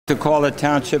To call the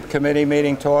Township Committee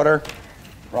meeting to order.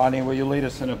 Rodney, will you lead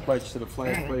us in a pledge to the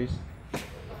flag, please?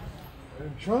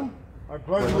 Sean, I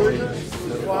pledge allegiance to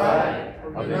the flag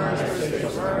of the United States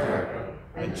of America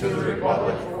and to the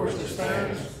republic for which it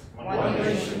stands, one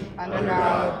nation, under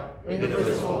God,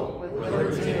 indivisible, with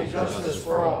liberty and justice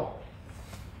for all.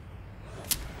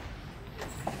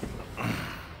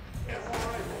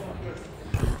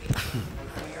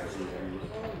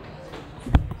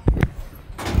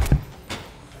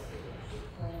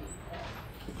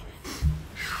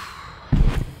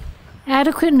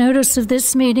 Adequate notice of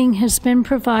this meeting has been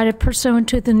provided pursuant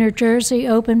to the New Jersey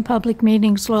Open Public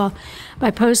Meetings Law by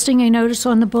posting a notice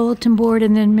on the bulletin board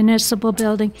in the municipal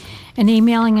building and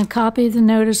emailing a copy of the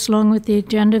notice along with the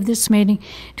agenda of this meeting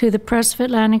to the Press of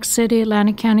Atlantic City,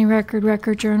 Atlantic County Record,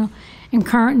 Record Journal, and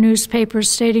current newspapers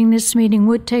stating this meeting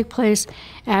would take place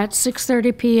at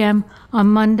 6:30 p.m. on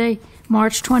Monday,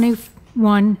 March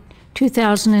 21,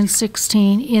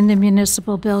 2016 in the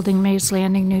municipal building, Mays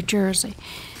Landing, New Jersey.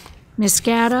 Ms.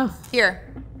 Gatto? Here.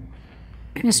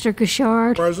 Mr.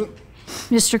 Gouchard? Present.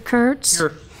 Mr. Kurtz?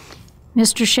 Here.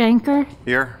 Mr. Schenker?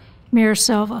 Here. Mayor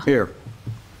Silva? Here.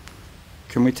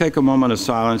 Can we take a moment of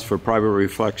silence for private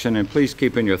reflection? And please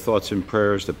keep in your thoughts and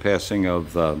prayers the passing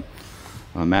of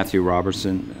Matthew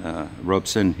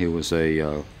Robeson. He was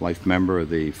a life member of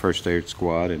the First Aid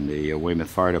Squad in the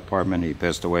Weymouth Fire Department. He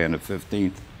passed away on the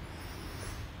 15th.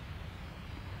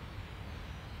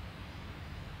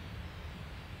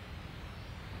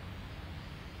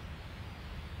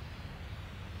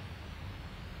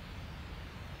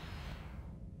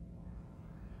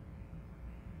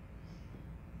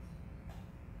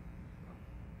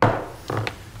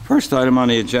 First item on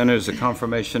the agenda is the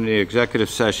confirmation of the executive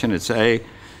session. It's A,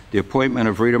 the appointment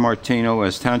of Rita Martino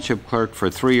as Township Clerk for a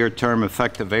 3-year term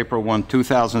effective April 1,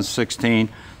 2016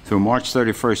 through March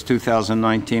 31st,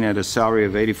 2019 at a salary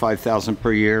of $85,000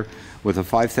 per year with a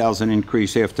 $5,000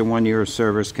 increase after 1 year of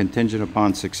service contingent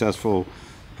upon successful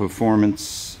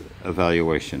performance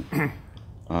evaluation.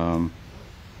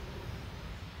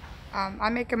 I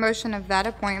make a motion of that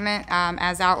appointment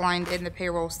as outlined in the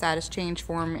payroll status change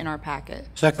form in our packet.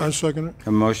 Second. I second it.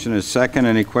 A motion is second.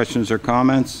 Any questions or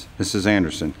comments? Mrs.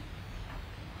 Anderson.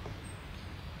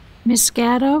 Ms.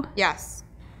 Gatto? Yes.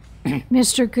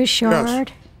 Mr.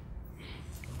 Gouchard?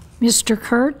 Yes. Mr.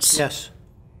 Kurtz? Yes.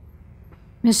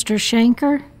 Mr.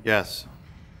 Schenker? Yes.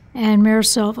 And Mayor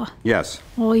Silva? Yes.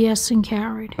 All yes and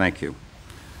carried. Thank you.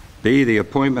 B, the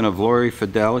appointment of Lori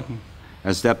Fideli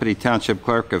as Deputy Township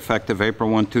Clerk effective April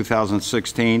 1,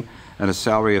 2016 at a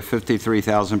salary of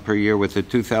 $53,000 per year with a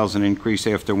 $2,000 increase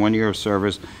after 1 year of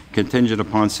service contingent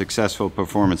upon successful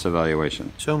performance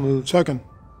evaluation. So moved. Second.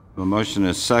 The motion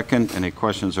is second. Any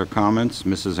questions or comments?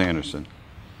 Mrs. Anderson.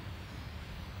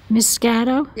 Ms.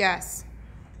 Gatto? Yes.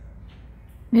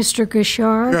 Mr.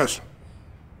 Gouchard? Yes.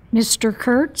 Mr.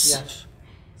 Kurtz? Yes.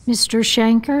 Mr.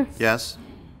 Schenker? Yes.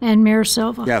 And Mayor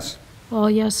Silva? Yes. All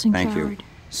yes and Thank carried. you.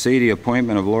 C, the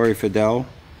appointment of Lori Fidel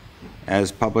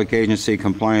as Public Agency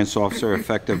Compliance Officer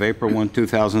effective April 1,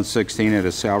 2016 at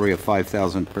a salary of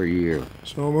 $5,000 per year.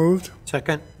 So moved.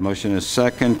 Second. Motion is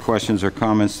second. Questions or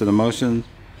comments to the motion?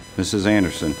 Mrs.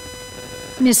 Anderson.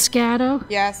 Ms. Gatto?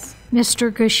 Yes.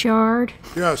 Mr. Gouchard?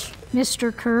 Yes.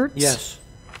 Mr. Kurtz? Yes.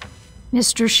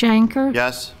 Mr. Schenker?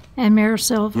 Yes. And Mayor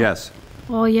Silva? Yes.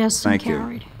 All yes and Thank you.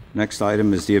 carried. Next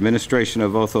item is the administration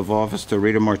of oath of office to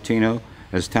Rita Martino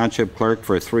as Township Clerk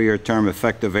for a 3-year term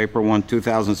effective April 1,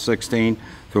 2016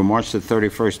 through March the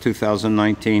 31st,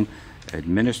 2019,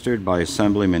 administered by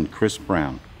Assemblyman Chris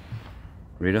Brown.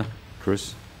 Rita,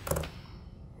 Chris.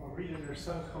 While Rita and her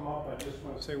son come up, I just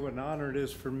want to say what an honor it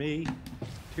is for me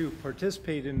to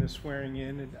participate in the swearing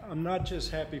in. And I'm not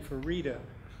just happy for Rita,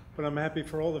 but I'm happy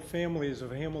for all the families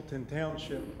of Hamilton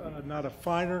Township. Not a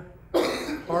finer,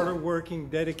 harder working,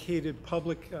 dedicated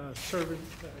public servant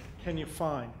can you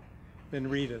find than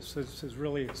Rita. So this is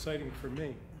really exciting for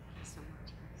me.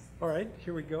 All right,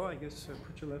 here we go. I guess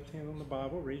put your left hand on the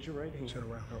Bible, raise your right hand. Sit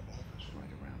around her office. Right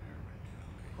around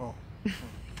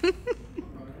her.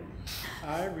 Oh.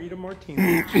 I, Rita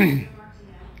Martino, do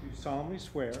solemnly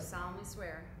swear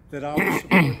that I will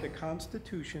support the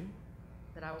Constitution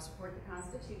that I will support the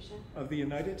Constitution of the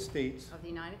United States of the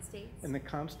United States and the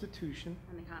Constitution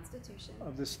and the Constitution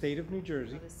of the State of New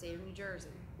Jersey, of the State of New Jersey,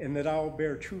 and that I will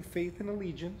bear true faith and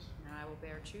allegiance and I will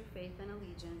bear true faith and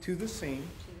allegiance to the same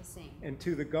and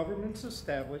to the governments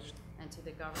established and to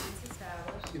the governments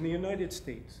established in the United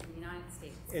States in the United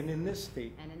States and in this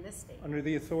state under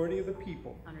the authority of the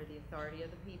people. under the authority of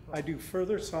the people. I do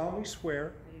further solemnly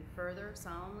swear I do further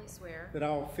solemnly swear that I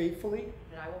will faithfully,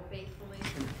 that I will faithfully,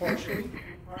 impartially,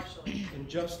 impartially, and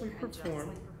justly and perform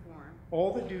justly perform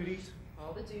all the duties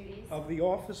all the duties of the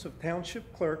office of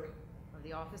Township Clerk of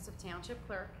the office of Township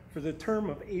Clerk for the term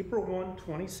of April 1,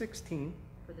 2016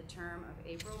 for the term of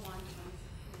April 1, 2016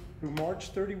 through March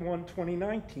 31,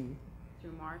 2019,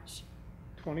 through March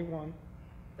 31,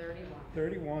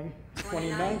 31,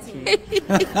 2019.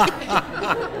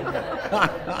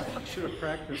 Should have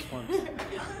practiced once.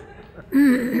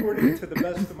 According to the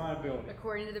best of my ability.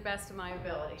 according to the best of my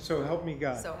ability. So help me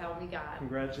God. So help me God.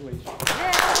 Congratulations.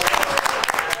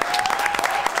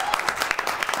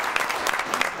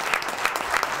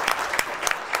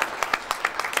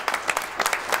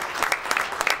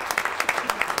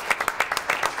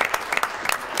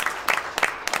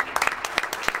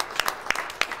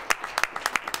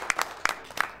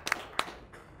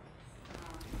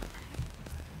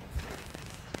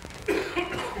 I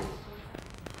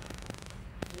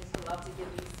used to love to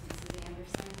give these to Mrs.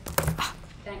 Anderson.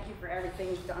 Thank you for everything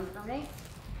you've done for me.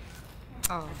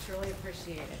 Oh. I truly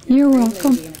appreciate it. You're a great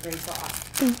welcome. lady and a great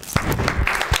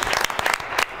boss.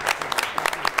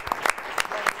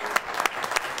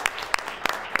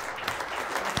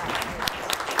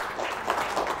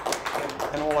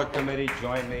 Can all our committee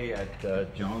join me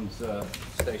at Joan's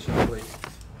station, please?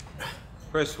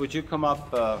 Chris, would you come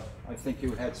up? I think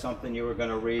you had something you were going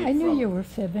to read. I knew from- you were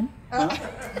fibbing. I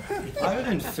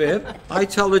didn't fib. I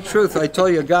tell the truth. I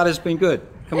told you God has been good.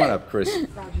 Come on up, Chris.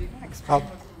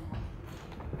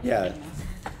 Yeah.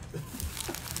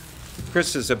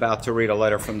 Chris is about to read a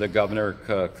letter from the governor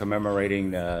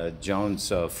commemorating Joan's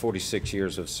 46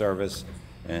 years of service.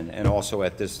 And also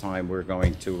at this time, we're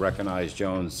going to recognize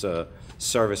Joan's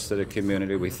service to the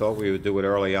community. We thought we would do it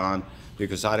early on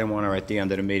because I didn't want her at the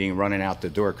end of the meeting running out the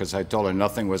door because I told her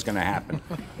nothing was going to happen.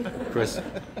 Chris?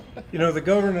 You know, the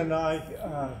governor and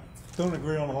I don't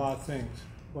agree on a lot of things,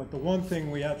 but the one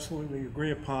thing we absolutely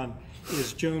agree upon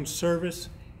is Joan's service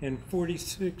and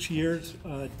 46 years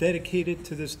dedicated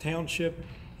to this township.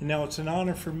 And now it's an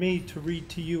honor for me to read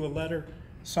to you a letter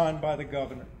signed by the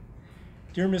governor.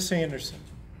 Dear Miss Anderson,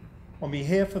 on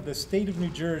behalf of the state of New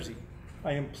Jersey,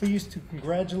 I am pleased to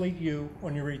congratulate you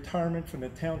on your retirement from the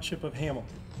Township of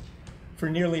Hamilton.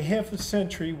 For nearly half a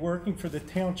century working for the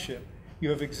township, you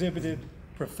have exhibited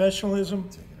professionalism,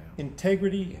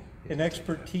 integrity, and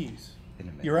expertise.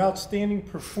 Your outstanding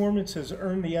performance has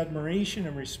earned the admiration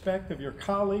and respect of your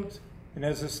colleagues and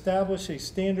has established a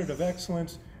standard of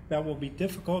excellence that will be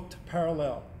difficult to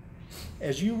parallel.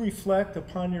 As you reflect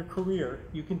upon your career,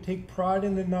 you can take pride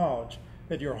in the knowledge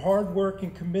that your hard work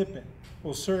and commitment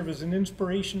will serve as an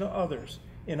inspiration to others,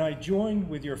 and I join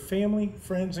with your family,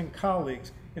 friends, and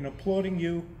colleagues in applauding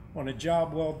you on a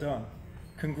job well done.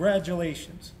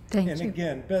 Congratulations. Thank and you.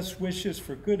 again, best wishes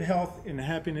for good health and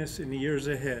happiness in the years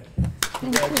ahead.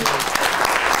 Thank you. Congratulations.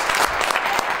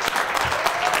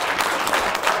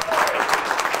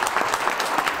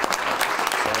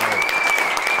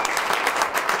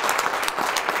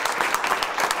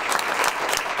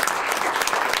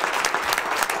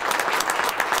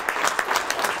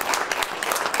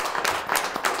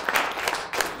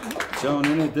 Joan,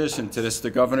 in addition to this, the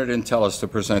governor didn't tell us to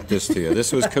present this to you.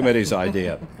 This was committee's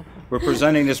idea. We're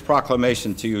presenting this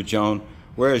proclamation to you, Joan.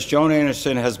 Whereas Joan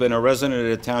Anderson has been a resident of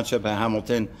the Township of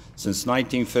Hamilton since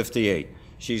 1958.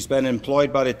 She's been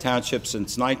employed by the Township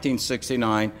since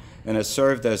 1969 and has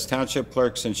served as Township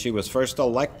Clerk since she was first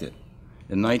elected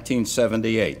in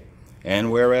 1978.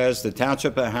 And whereas the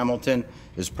Township of Hamilton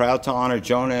is proud to honor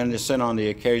Joan Anderson on the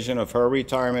occasion of her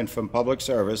retirement from public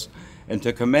service and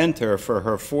to commend her for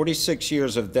her 46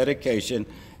 years of dedication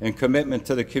and commitment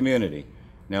to the community.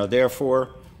 Now,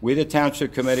 therefore, we, the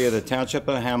Township Committee of the Township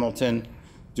of Hamilton,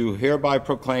 do hereby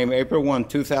proclaim April 1,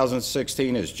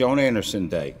 2016 as Joan Anderson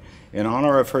Day. In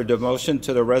honor of her devotion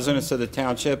to the residents of the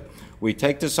Township, we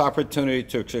take this opportunity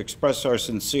to express our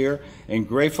sincere and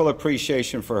grateful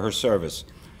appreciation for her service.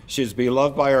 She is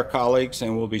beloved by our colleagues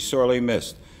and will be sorely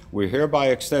missed. We hereby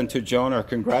extend to Joan our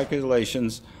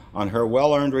congratulations on her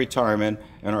well-earned retirement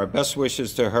and our best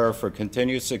wishes to her for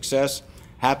continued success,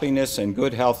 happiness, and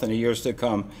good health in the years to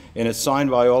come. And it's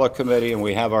signed by all the committee, and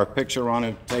we have our picture on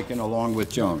it taken along with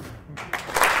Joan. You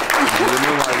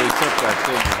knew why we took that,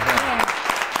 didn't you?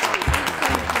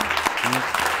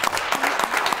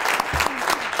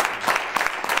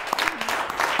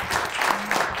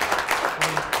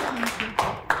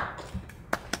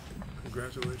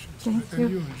 Congratulations. Thank And you.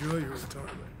 you enjoy your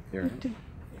retirement. Here.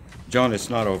 Joan, it's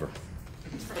not over.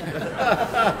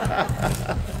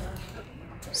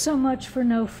 So much for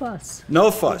no fuss.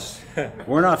 No fuss.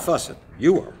 We're not fussing.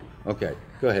 You are. Okay,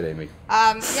 go ahead, Amy.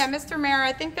 Yeah, Mr. Mayor,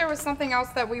 I think there was something else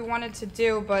that we wanted to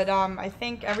do, but I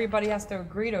think everybody has to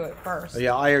agree to it first.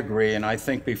 Yeah, I agree, and I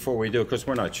think before we do, because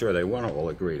we're not sure they want to all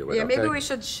agree to it, Yeah, maybe okay? we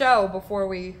should show before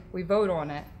we vote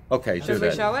on it. Okay, do Should we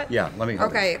that. show it? Yeah, let me.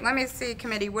 Okay, let me see,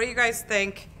 committee, what do you guys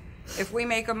think if we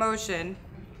make a motion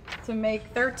to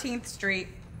make 13th Street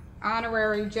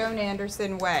honorary Joan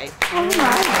Anderson Way? Oh, my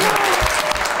God.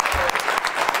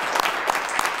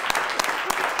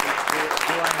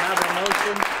 Do I have a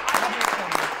motion?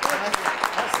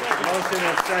 Motion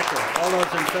and second. All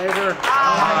those in favor?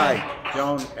 Aye.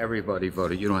 Joan, everybody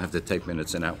voted. You don't have to take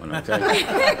minutes in that one, okay?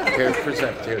 Here,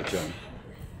 present, here, Joan.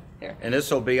 Here. And this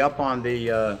will be up on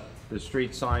the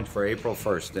street sign for April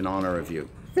 1st in honor of you.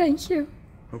 Thank you.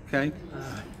 Okay?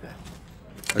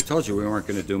 I told you we weren't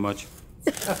going to do much.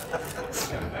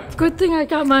 Good thing I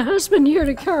got my husband here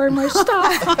to carry my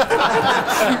stuff.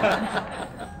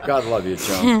 God love you,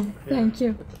 Joan. Thank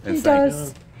you. And He thank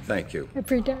does Thank you.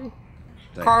 every day.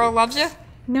 Thank Carl you. loves you?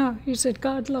 No, he said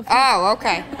God love you. Oh,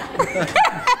 okay.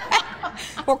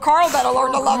 Well, Carl better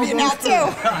learn to love you now, too.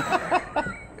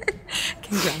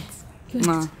 Congrats.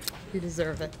 Mwah. You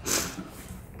deserve it.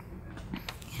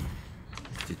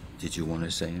 Did you want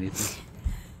to say anything?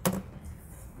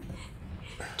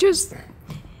 Just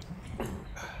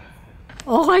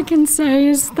all I can say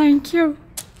is thank you.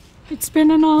 It's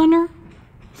been an honor,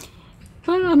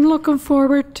 but I'm looking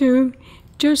forward to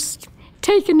just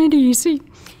taking it easy.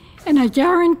 And I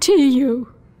guarantee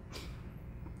you,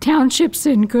 Township's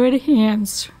in good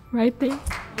hands right there.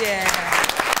 Yeah.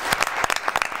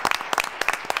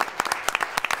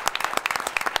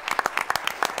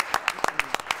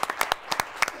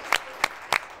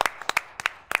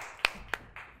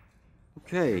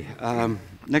 Okay,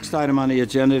 next item on the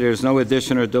agenda, there's no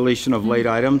addition or deletion of late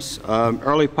items.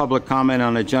 Early public comment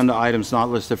on agenda items not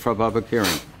listed for public hearing.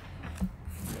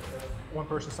 One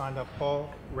person signed up, Paul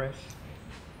Resch.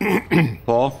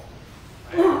 Paul?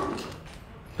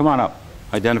 Come on up.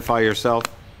 Identify yourself.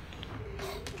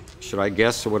 Should I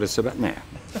guess what it's about? Nah.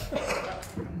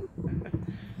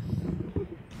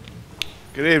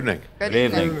 Good evening. Good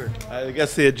evening. I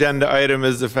guess the agenda item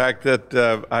is the fact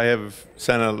that I have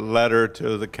sent a letter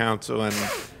to the council and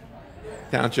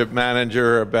township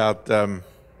manager about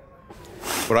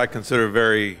what I consider a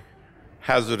very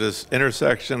hazardous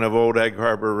intersection of Old Egg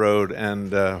Harbor Road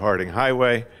and Harding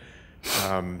Highway.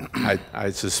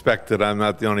 I suspect that I'm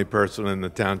not the only person in the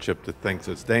township that thinks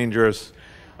it's dangerous.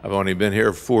 I've only been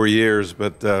here 4 years,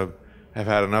 but have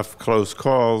had enough close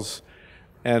calls.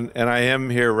 And I am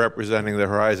here representing the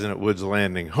Horizon at Woods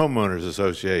Landing Homeowners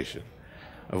Association,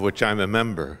 of which I'm a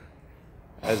member,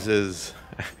 as is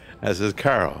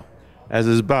Carol, as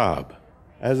is Bob,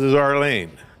 as is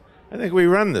Arlene. I think we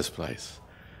run this place.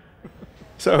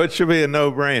 So it should be a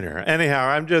no-brainer.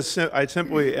 Anyhow, I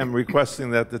simply am requesting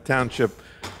that the township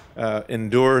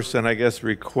endorse and I guess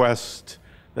request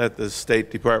that the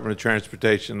State Department of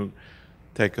Transportation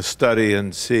take a study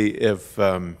and see if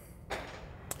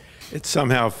it's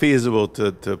somehow feasible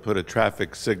to put a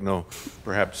traffic signal,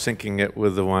 perhaps syncing it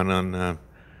with the one on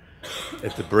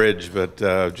at the bridge, but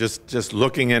just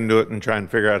looking into it and trying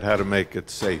to figure out how to make it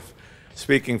safe.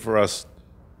 Speaking for us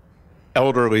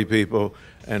elderly people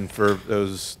and for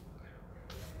those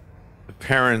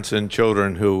parents and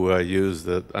children who use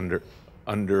the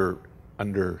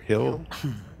Underhill.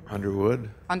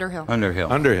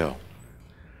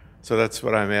 So that's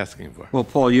what I'm asking for. Well,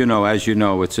 Paul, as you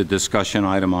know, it's a discussion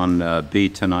item on B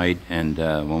tonight, and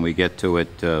when we get to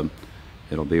it,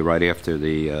 it'll be right after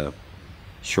the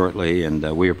shortly,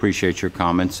 and we appreciate your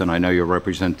comments, and I know your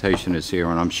representation is here,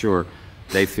 and I'm sure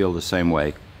they feel the same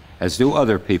way, as do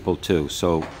other people too.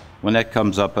 So when that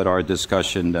comes up at our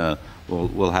discussion,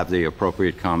 we'll have the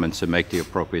appropriate comments and make the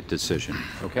appropriate decision.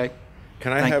 Okay?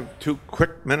 Can I have 2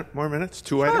 quick more minutes?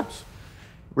 2 items?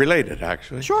 Related,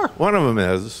 actually. Sure. One of them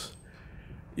is,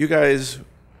 you guys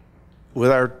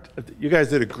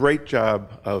did a great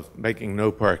job of making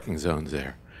no parking zones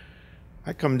there.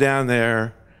 I come down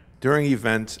there during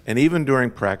events and even during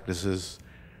practices,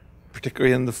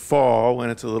 particularly in the fall when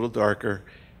it's a little darker,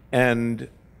 and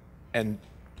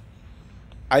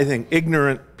I think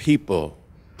ignorant people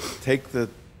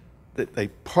they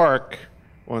park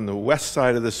on the west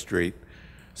side of the street,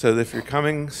 so that if you're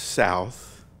coming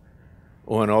south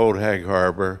on Old Egg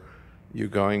Harbor, you're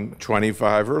going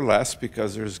 25 or less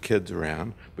because there's kids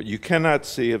around, but you cannot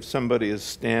see if somebody is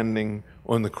standing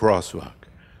on the crosswalk.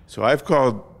 So I've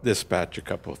called dispatch a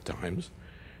couple of times,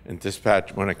 and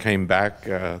dispatch, when I came back,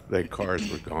 their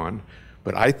cars were gone.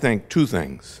 But I think 2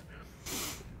 things.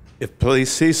 if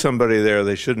police see somebody there,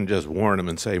 they shouldn't just warn them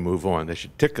and say move on. They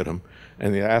should ticket them,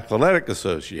 and the Athletic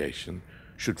Association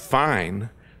should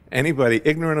fine anybody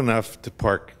ignorant enough to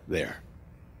park there.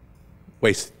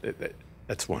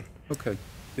 That's one. Okay.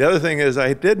 The other thing is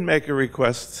I did make a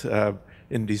request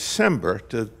in December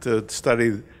to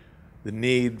study the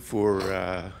need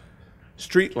for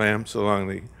street lamps along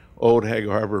the old Hague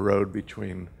Harbor Road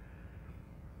between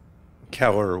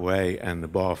Keller Way and the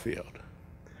ball field.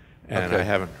 And Okay. I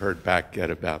haven't heard back yet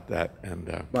about that.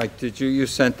 And Mike, you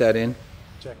sent that in?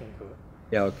 Checking into it.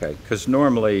 Yeah, okay, because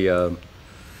normally, well,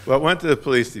 it went to the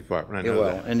police department. I know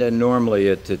well, that. and then normally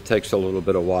it takes a little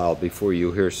bit of while before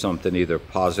you hear something either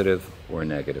positive or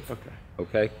negative. Okay.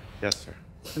 Okay? Yes, sir.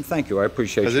 And thank you, I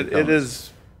appreciate Because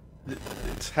your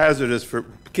it's hazardous for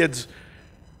kids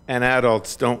and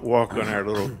adults. Don't walk on our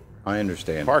little I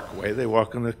understand. parkway. They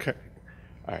walk on the.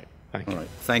 All right. Thank you. All right,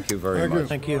 thank you very much.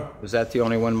 Thank you. Was that the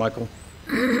only one, Michael?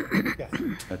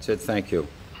 That's it, thank you.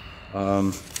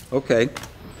 Okay.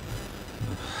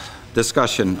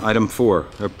 Discussion, item 4.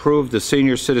 Approve the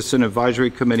Senior Citizen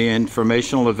Advisory Committee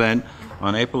informational event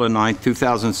on April the 9th,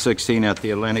 2016 at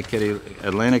the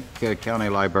Atlantic County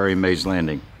Library, Mays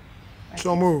Landing.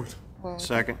 So moved. Well,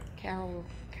 Second. Carol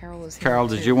was here. Carol,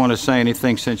 did too. you want to say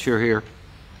anything since you're here?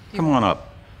 Come on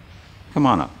up. Come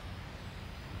on up.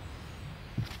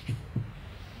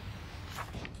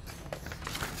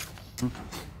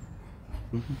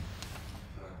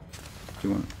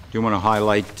 Do you want to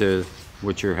highlight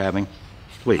what you're having?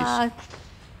 Please.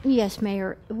 Yes,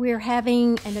 Mayor. We're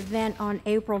having an event on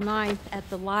April 9th at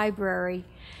the library,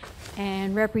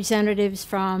 and representatives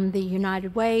from the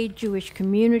United Way, Jewish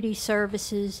Community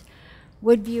Services,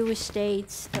 Woodview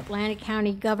Estates, Atlantic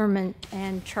County Government,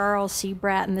 and Charles C.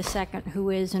 Bratton II, who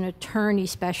is an attorney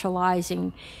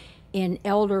specializing in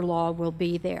elder law, will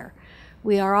be there.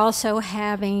 We are also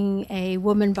having a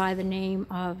woman by the name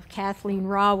of Kathleen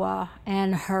Rawa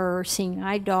and her seeing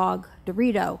eye dog,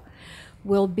 Dorito,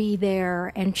 will be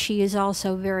there, and she is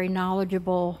also very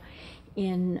knowledgeable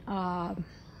in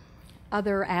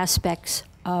other aspects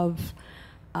of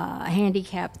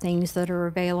handicap things that are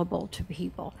available to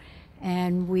people.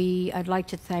 And I'd like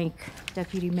to thank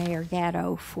Deputy Mayor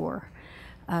Gatto for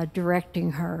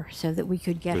directing her so that we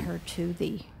could get her to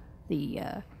the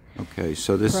Okay,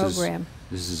 so this program.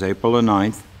 is April the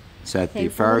 9th. It's at the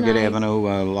April Farragut 9th.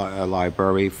 Avenue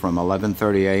Library from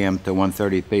 11:30 a.m. to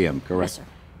 1:30 p.m., correct? Yes, sir.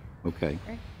 Okay.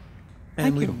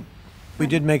 And we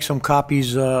did make some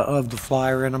copies of the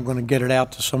flyer, and I'm going to get it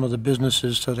out to some of the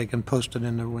businesses so they can post it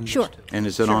in their windows. Sure. And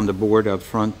is it on the board up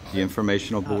front, the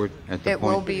informational board at the It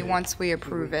point? will be once we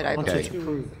approve it, I Once it's believe.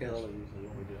 approved, yes.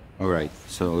 All right,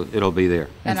 so it'll be there.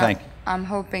 And thank you. I'm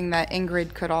hoping that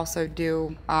Ingrid could also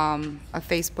do a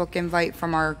Facebook invite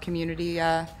from our community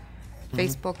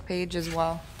Facebook page as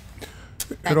well.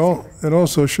 It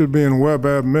also should be in Web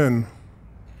Admin,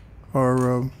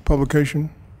 our publication.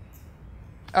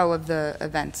 Oh, of the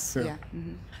events, Yeah. yeah.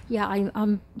 Mhm.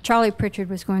 Yeah, Charlie Pritchard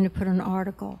was going to put an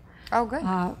article Oh, good.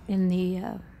 in the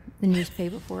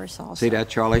newspaper for us also. See that,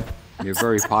 Charlie? You're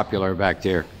very popular back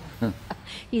there.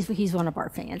 He's one of our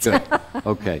fans. Good.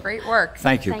 Okay. Great work.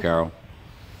 Thank you, Thank you. Carol.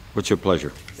 What's your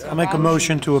pleasure? I'll make a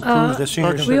motion to approve the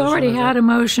senior citizen. We already had a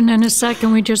motion and a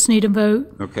second, we just need a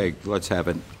vote. Okay, let's have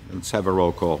it. Let's have a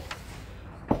roll call.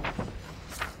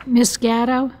 Ms.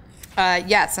 Gatto?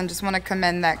 Yes, and just want to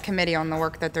commend that committee on the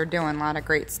work that they're doing. A lot of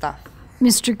great stuff.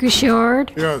 Mr.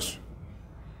 Gouchard? Yes.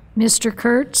 Mr.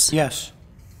 Kurtz? Yes.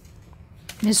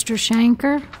 Mr.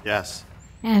 Shanker? Yes.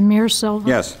 And Mayor Silva?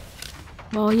 Yes.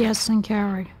 Well, yes, and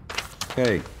carried.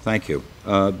 Okay, thank you.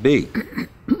 B,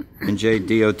 NJ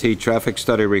DOT traffic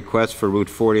study request for Route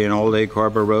 40 and Old Egg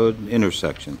Harbor Road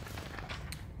intersection.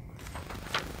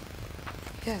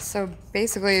 Yeah, so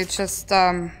basically it's just,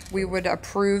 we would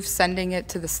approve sending it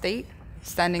to the state,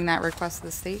 sending that request to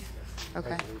the state?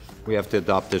 Okay. We have to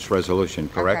adopt this resolution,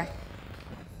 correct? Okay.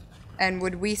 And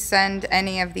would we send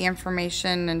any of the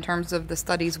information in terms of the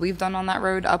studies we've done on that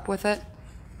road up with it?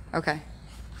 Okay.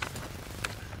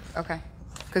 Okay.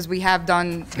 Because we have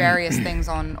done various things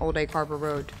on Old Egg Harbor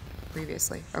Road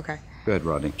previously. Okay. Go ahead,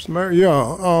 Rodney. Mayor,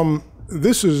 yeah,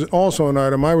 this is also an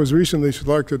item. I was recently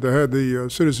selected to head the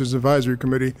Citizens Advisory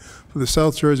Committee for the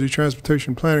South Jersey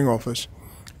Transportation Planning Office.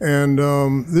 And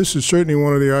this is certainly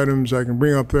one of the items I can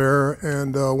bring up there.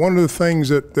 And one of the things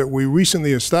that we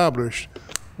recently established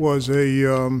was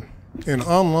an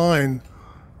online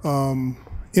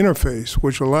interface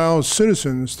which allows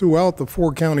citizens throughout the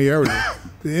 4-county area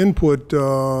to input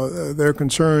their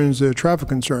concerns, their traffic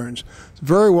concerns. It's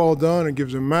very well done. It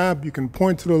gives a map. You can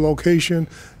point to the location,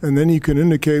 and then you can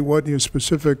indicate what your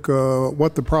specific,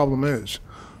 what the problem is.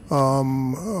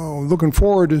 Looking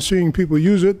forward to seeing people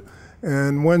use it,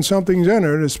 and when something's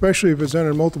entered, especially if it's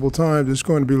entered multiple times, it's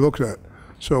going to be looked at.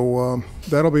 So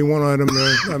that'll be one item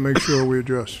that I make sure we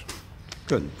address.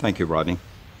 Good. Thank you, Rodney.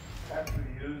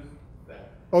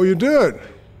 Oh, you did?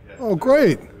 Oh,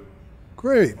 great.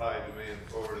 Great.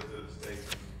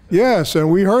 Yes, and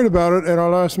we heard about it at our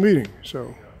last meeting,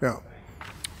 so, yeah.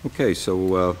 Okay,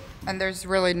 so, And there's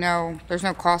really there's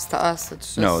no cost to us.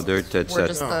 It's just, No, we're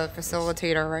just the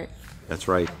facilitator, right? that's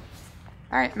right.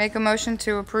 All right, make a motion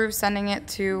to approve sending it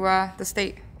to the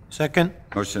state. Second?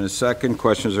 Motion is second.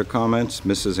 Questions or comments?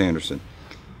 Mrs. Anderson?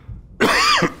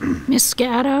 Ms.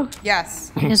 Gatto?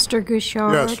 Yes. Mr.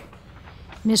 Gouchard? Yes.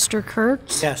 Mr.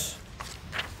 Kurtz? Yes.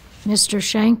 Mr.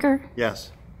 Schenker?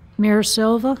 Yes. Mayor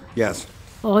Silva? Yes.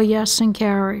 All yes and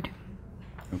carried.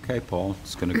 Okay, Paul,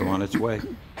 it's going to go on its way.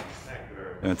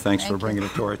 And thanks for bringing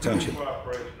it to our attention.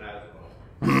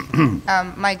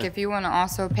 Mike, if you want to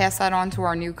also pass that on to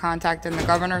our new contact in the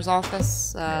governor's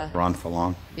office. Ron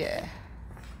Fallon. Yeah.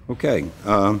 Okay,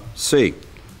 C,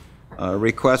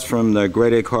 request from the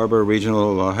Great Egg Harbor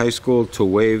Regional High School to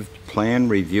waive plan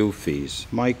review fees.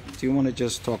 Mike, do you want to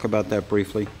just talk about that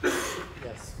briefly?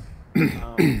 Yes. We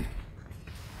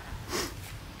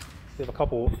have a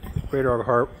couple,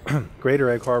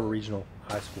 Greater Egg Harbor Regional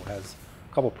High School has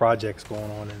a couple projects going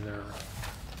on, and they're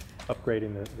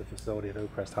upgrading the facility at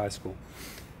Oak Crest High School.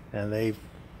 And they've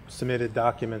submitted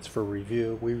documents for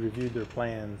review. We reviewed their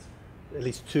plans, at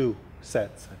least 2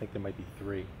 sets. I think there might be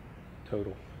 3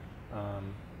 total.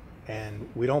 And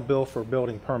we don't bill for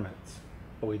building permits,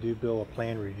 but we do bill a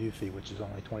plan review fee, which is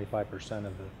only 25%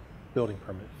 of the building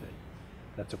permit fee.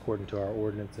 That's according to our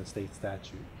ordinance and state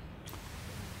statute.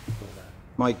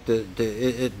 Mike,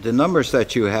 the numbers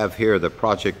that you have here, the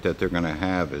project that they're going to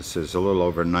have is a little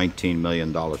over $19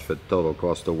 million for the total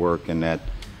cost of work, and that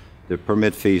the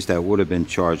permit fees that would have been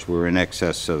charged were in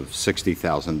excess of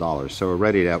 $60,000. So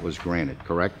already that was granted,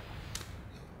 correct?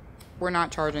 We're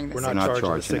not charging this. We're not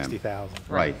charging the $60,000.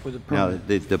 Right. Now,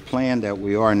 the plan that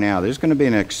we are now, there's going to be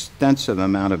an extensive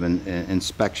amount of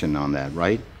inspection on that,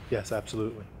 right? Yes,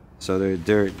 absolutely. So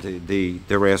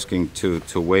they're asking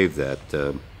to waive that.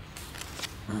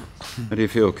 How do you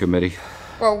feel, committee?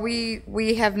 Well,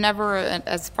 we have never,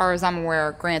 as far as I'm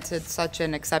aware, granted such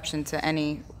an exception to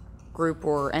any group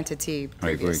or entity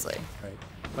previously. Right.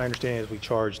 My understanding is we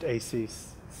charged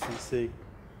ACCC,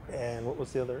 and what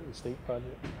was the other, the state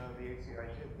project?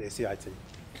 The ACIT.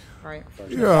 Right.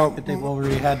 Yeah. But they've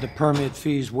already had the permit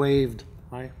fees waived,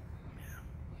 right?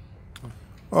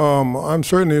 I'm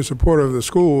certainly in support of the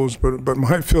schools, but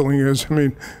my feeling is, I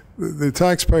mean, the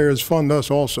taxpayers fund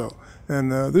us also.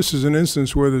 And this is an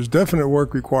instance where there's definite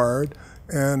work required,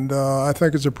 and I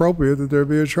think it's appropriate that there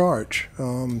be a charge.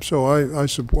 So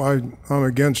I'm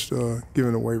against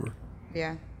giving a waiver.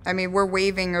 Yeah. I mean, we're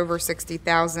waiving over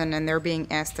 $60,000 and they're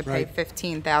being asked to pay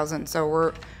 $15,000. So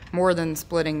we're more than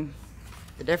splitting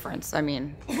the difference. I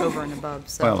mean, over and above.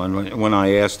 So. Well, and when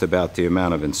I asked about the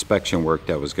amount of inspection work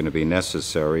that was going to be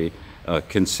necessary,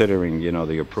 considering,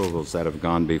 the approvals that have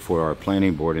gone before our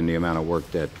planning board and the amount of work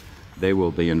that they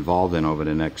will be involved in over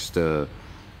the next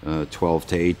 12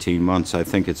 to 18 months, I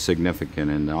think it's significant,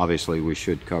 and obviously we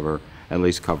should at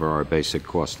least cover our basic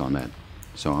cost on that.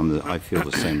 So I feel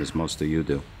the same as most of you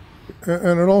do.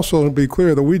 And it also, to be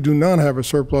clear, that we do not have a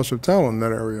surplus of talent in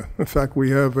that area. In fact,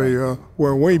 we have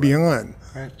we're way behind.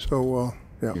 Right. So,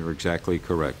 yeah. You're exactly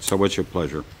correct. So what's your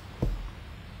pleasure?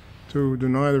 To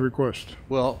deny the request.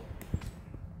 Well,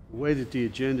 the way that the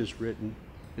agenda is written,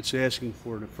 it's asking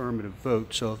for an affirmative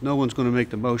vote. So if no one's going to make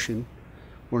the motion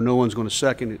or no one's going to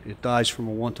second it, it dies from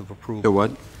a want of approval. The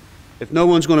what? If no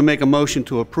one's going to make a motion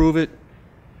to approve it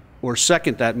or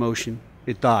second that motion,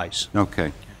 it dies.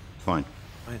 Okay, fine.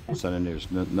 So then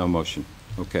there's no motion.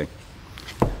 Okay.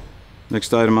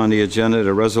 Next item on the agenda,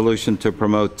 the resolution to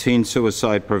promote teen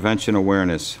suicide prevention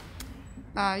awareness.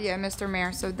 Yeah, Mr.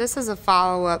 Mayor. So this is a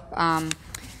follow-up.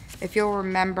 If you'll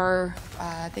remember,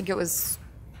 I think it was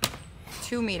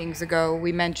 2 meetings ago,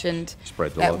 we mentioned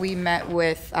that we met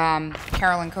with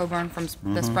Carolyn Coburn from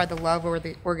the Spread the Love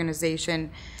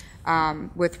organization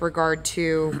with regard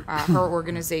to her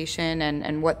organization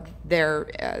and what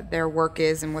their work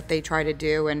is and what they try to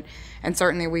do. And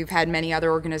certainly we've had many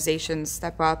other organizations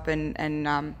step up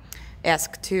and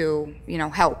ask to,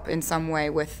 help in some way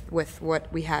with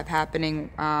what we have happening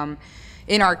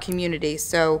in our community.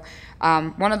 So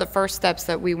one of the first steps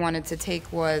that we wanted to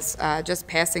take was just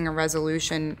passing a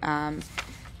resolution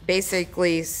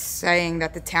basically saying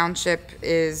that the township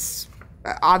is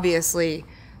obviously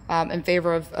in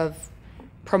favor of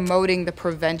promoting the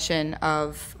prevention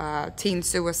of teen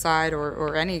suicide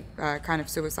or any kind of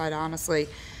suicide, honestly,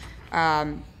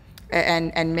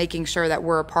 and making sure that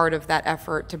we're a part of that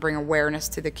effort to bring awareness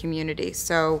to the community.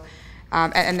 So,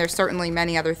 and there's certainly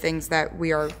many other things that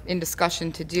we are in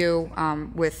discussion to do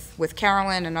with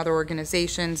Carolyn and other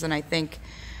organizations, and I think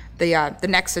the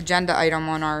next agenda item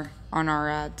on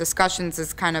our discussions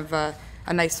is kind of a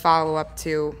nice follow-up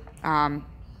to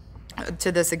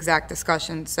this exact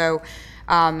discussion. So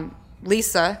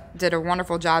Lisa did a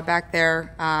wonderful job back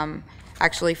there,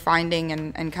 actually finding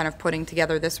and kind of putting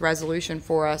together this resolution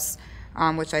for us,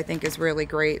 which I think is really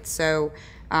great. So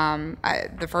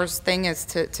the first thing is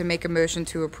to make a motion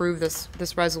to approve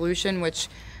this resolution, which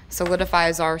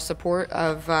solidifies our support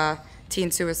of teen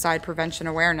suicide prevention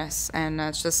awareness. And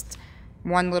it's just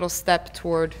one little step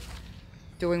toward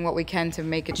doing what we can to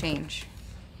make a change.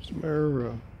 Mr.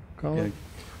 Mayor, Colin?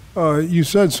 You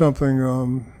said something,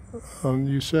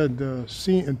 you said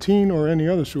teen or any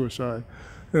other suicide.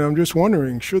 And I'm just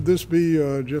wondering, should this be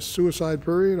just suicide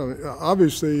period? I mean,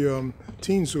 obviously,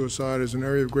 teen suicide is an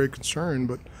area of great concern,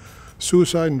 but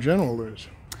suicide in general is.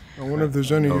 I wonder if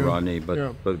there's any... Rodney,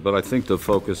 yeah. but I think the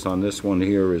focus on this one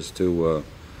here is to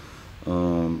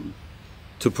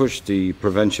push the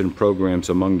prevention programs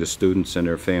among the students and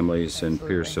their families and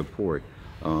peer support.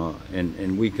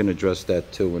 And we can address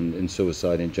that too in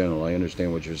suicide in general. I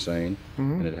understand what you're saying,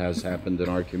 and it has happened in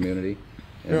our community.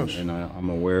 And I'm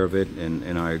aware of it,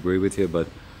 and I agree with you, but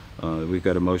we've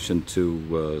got a motion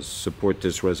to support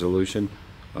this resolution.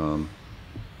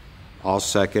 I'll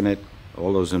second it.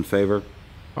 All those in favor?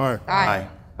 Aye. Aye.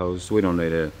 Opposed? We don't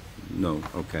need a, no,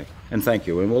 okay. And thank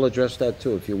you, and we'll address that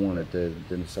too if you want it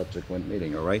in a subsequent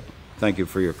meeting, all right? Thank you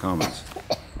for your comments.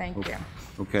 Thank you.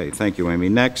 Okay, thank you, Amy.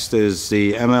 Next is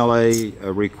the MLA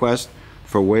request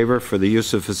for waiver for the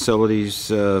use of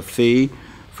facilities fee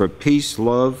for Peace,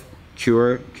 Love,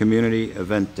 Cure Community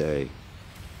Event Day.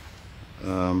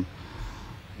 Yeah,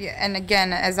 and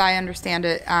again, as I understand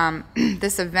it,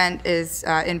 this event is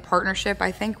in partnership,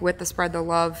 I think, with the Spread the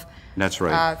Love That's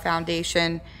right.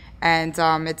 Foundation, and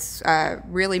it's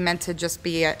really meant to just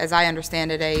be, as I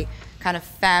understand it, a kind of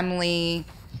family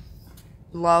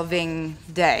loving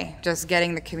day, just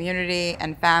getting the community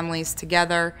and families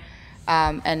together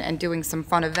and doing some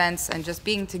fun events and just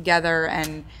being together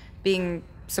and being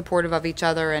supportive of each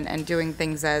other and doing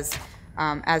things as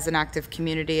an active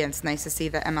community. And it's nice to see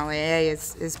that MLAA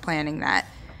is planning that.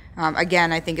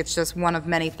 Again, I think it's just one of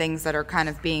many things that are kind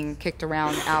of being kicked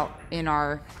around out in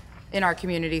our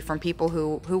community from people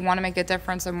who want to make a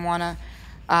difference and want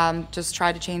to just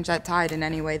try to change that tide in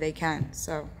any way they can.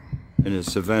 So. And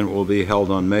this event will be held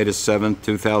on May the 7th,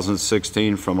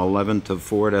 2016, from 11 to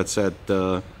 4. That's at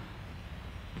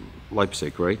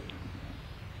Leipzig, right?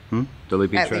 The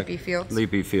Leapy At track? Leapy Fields?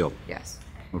 Leapy Field. Yes.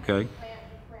 Okay. The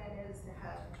plan is to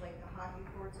have like the hockey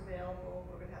courts available.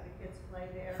 We're gonna have the kids play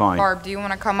there. Fine. Barb, do you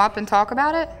want to come up and talk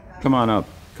about it? Come on up.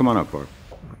 Come on up, Barb.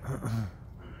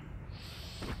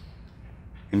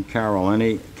 And Carol,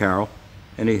 any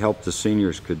help the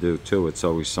seniors could do too, it's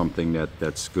always something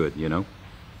that's good, you know?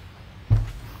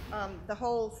 The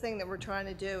whole thing that we're trying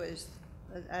to do is,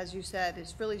 as you said,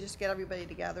 is really just get everybody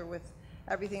together with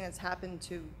everything that's happened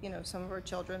to, some of our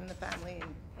children and the family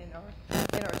in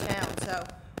our town. So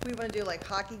we want to do like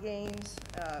hockey games,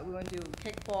 we want to do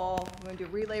kickball, we want to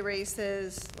do relay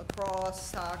races, lacrosse,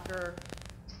 soccer,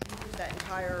 use that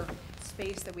entire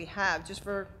space that we have just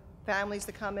for families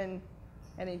to come in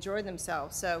and enjoy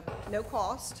themselves. So no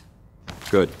cost.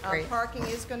 Good. Great. Parking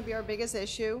is going to be our biggest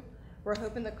issue. We're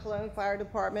hoping the Cologne Fire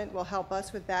Department will help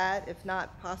us with that, if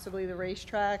not possibly the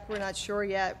racetrack. We're not sure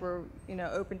yet. We're,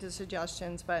 open to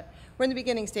suggestions, but we're in the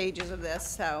beginning stages of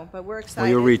this, but we're excited.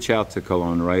 Well, you'll reach out to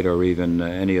Cologne, right, or even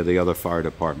any of the other fire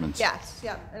departments? Yes,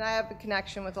 yeah, and I have a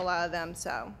connection with a lot of them,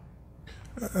 so.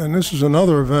 And this is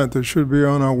another event that should be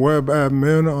on our web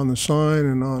admin, on the sign,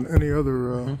 and on any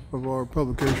other of our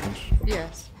publications.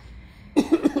 Yes.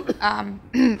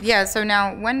 Yeah, so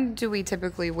now, when do we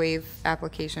typically waive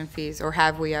application fees, or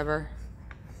have we ever?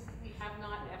 We have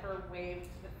not ever waived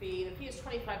the fee. The fee is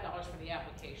 $25 for the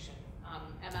application.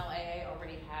 MLAA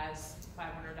already has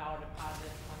 $500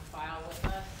 deposit on file with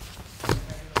us.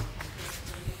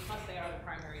 Plus, they are the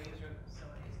primary user of the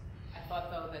facilities. I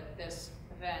thought, though, that this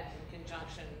event, in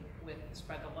conjunction with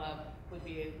Spread the Love, would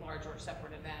be a larger,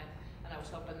 separate event, and I was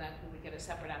hoping that we would get a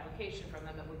separate application from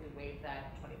them that would waive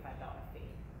that $25 fee.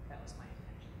 That was my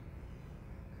intention.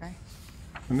 Okay.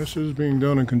 And this is being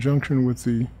done in conjunction with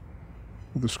the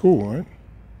school,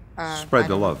 right? Spread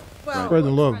the love. Well, Spread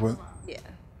the love with.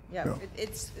 Yeah.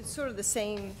 It's sort of the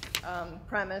same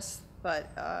premise, but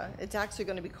it's actually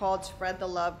going to be called Spread the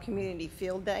Love Community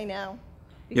Field Day now.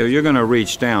 Yeah, you're going to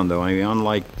reach down, though. I mean,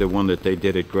 unlike the one that they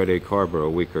did at Great Egg Harbor a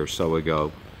week or so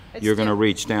ago, you're going to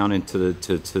reach down into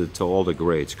the, to all the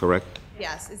grades, correct?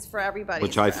 Yes, it's for everybody.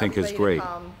 Which It's I for think is everybody to great.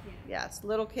 come. Yes,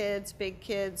 little kids, big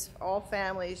kids, all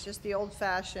families, just the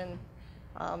old-fashioned,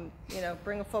 you know,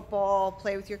 bring a football,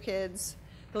 play with your kids.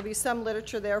 There'll be some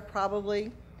literature there,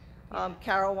 probably.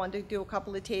 Carol wanted to do a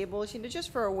couple of tables, you know,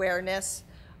 just for awareness,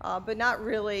 but not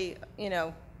really, you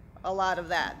know, a lot of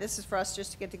that. This is for us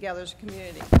just to get together as a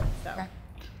community, so. Okay.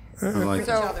 For each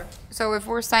other. So if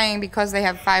we're saying because they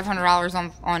have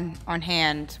 $500 on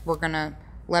hand, we're gonna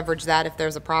leverage that if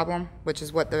there's a problem, which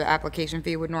is what the application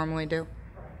fee would normally do?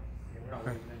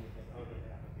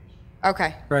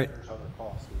 Okay, Right.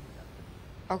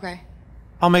 okay.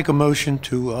 I'll make a motion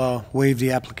to waive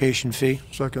the application fee.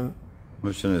 Second.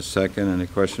 Motion is second. Any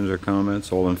questions or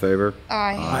comments? All in favor?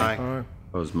 Aye. Aye.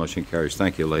 Opposed, motion carries.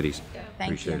 Thank you, ladies.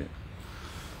 Thank Appreciate you.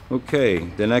 it. Okay,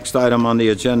 the next item on the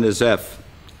agenda is F,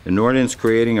 an ordinance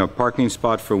creating a parking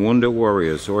spot for wounded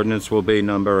warriors. Ordinance will be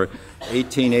number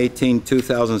 1818,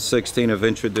 2016, if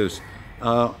introduced.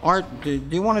 Art, do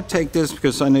you want to take this,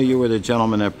 because I know you were the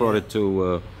gentleman that brought it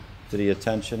to the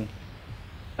attention?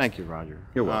 Thank you, Roger.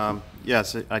 You're welcome.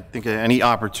 Yes, I think any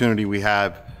opportunity we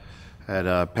have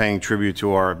at paying tribute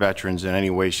to our veterans in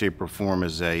any way, shape, or form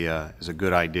is a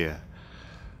good idea.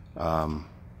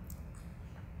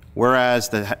 Whereas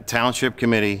the Township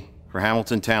Committee for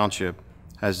Hamilton Township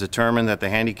has determined that the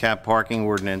handicap parking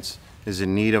ordinance is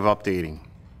in need of updating.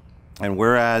 And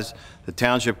whereas the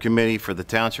Township Committee for the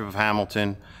Township of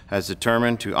Hamilton has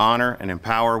determined to honor and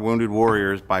empower wounded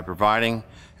warriors by providing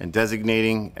and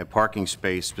designating a parking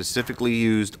space specifically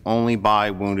used only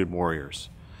by wounded warriors.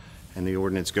 And the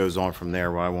ordinance goes on from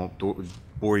there, but I won't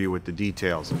bore you with the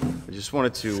details. I just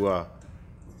wanted to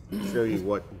show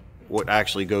you what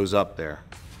actually goes up there.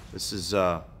 This is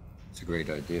It's a great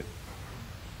idea.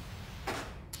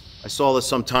 I saw this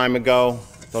some time ago.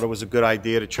 I thought it was a good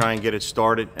idea to try and get it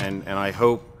started, and I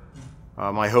hope,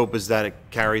 my hope is that it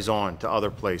carries on to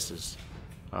other places.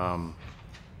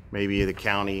 Maybe the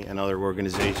county and other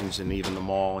organizations and even the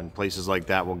mall and places like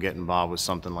that will get involved with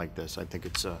something like this. I think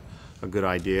it's a good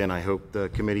idea, and I hope the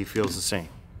committee feels the same.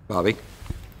 Bobby?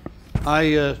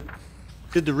 I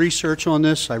did the research on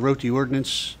this. I wrote the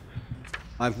ordinance.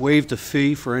 I've waived a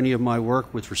fee for any of my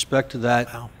work with respect to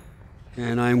that. Wow.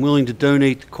 And I'm willing to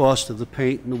donate the cost of the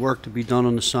paint and the work to be done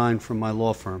on the sign from my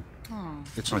law firm.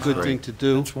 It's a good thing to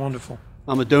do. That's wonderful.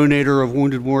 I'm a donator of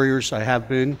Wounded Warriors. I have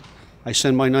been. I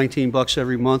send my $19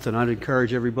 every month, and I'd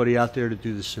encourage everybody out there to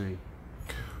do the same.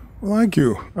 Well, thank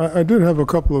you. I did have a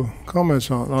couple of comments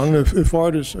on it. If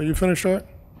Art is, are you finished, Art?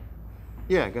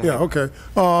 Yeah, go ahead. Yeah, okay.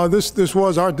 This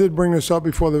was, Art did bring this up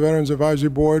before the Veterans Advisory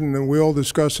Board, and then we all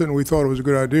discussed it, and we thought it was a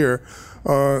good idea.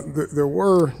 There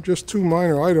were just two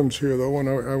minor items here, though, and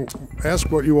I ask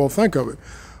what you all think of it.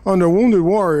 Under Wounded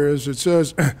Warriors, it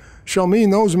says, shall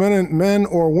mean those men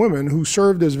or women who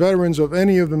served as veterans of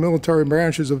any of the military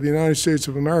branches of the United States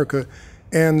of America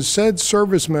and said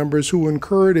service members who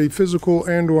incurred a physical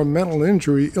and or mental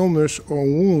injury, illness, or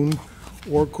wound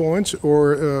or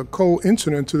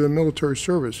coincident to their military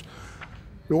service.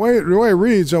 The way it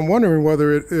reads, I'm wondering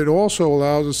whether it also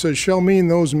allows, it says, shall mean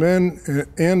those men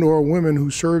and or women who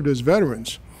served as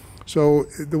veterans. So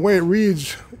the way it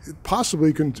reads, it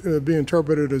possibly can be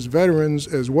interpreted as veterans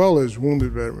as well as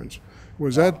wounded veterans.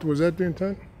 Was that the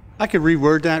intent? I could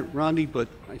reword that, Rodney, but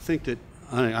I think that,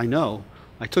 I know,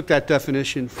 I took that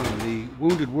definition from the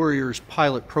Wounded Warriors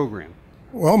pilot program.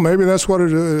 Well, maybe that's what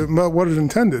it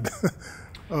intended.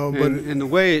 And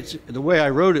the way I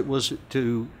wrote it was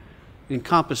to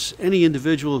encompass any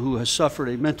individual who has suffered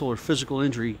a mental or physical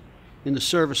injury in the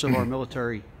service of our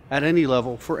military at any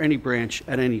level, for any branch,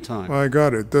 at any time. I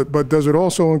got it. But does it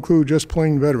also include just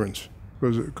plain veterans?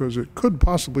 Because it could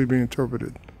possibly be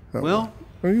interpreted that way. Well,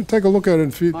 you take a look at it.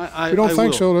 If you don't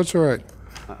think so, that's all right.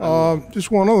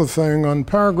 Just one other thing. On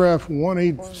paragraph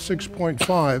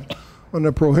 186.5,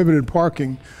 under prohibited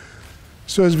parking,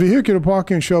 says vehicular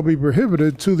parking shall be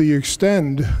prohibited to the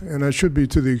extent, and that should be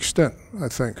to the extent, I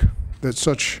think, that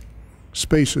such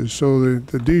spaces, so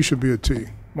the D should be a T.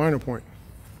 Minor point.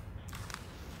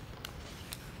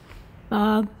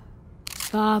 Bob,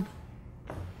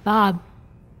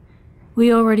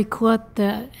 we already caught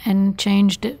that and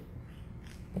changed it.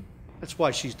 That's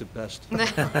why she's the best.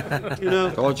 You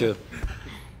know? Told you.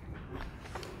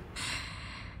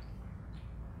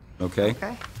 Okay.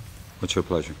 What's your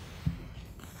pleasure?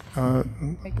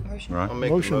 Make a motion. Right. I'll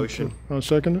make a motion. I'll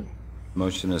second it.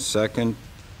 Motion is second.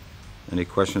 Any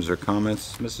questions or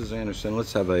comments? Mrs. Anderson,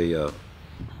 let's have a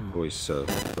voice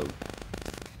vote.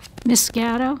 Ms.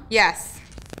 Gatto? Yes.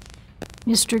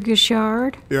 Mr.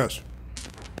 Gouchard? Yes.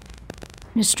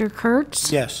 Mr.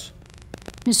 Kurtz? Yes.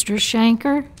 Mr.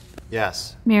 Shanker?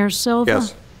 Yes. Mayor Silva?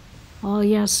 Yes. All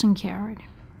yes and carried.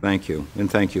 Thank you,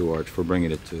 and thank you, Art, for bringing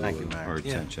it to Thank you, Mayor. our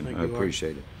Yeah, attention. thank I you, Art.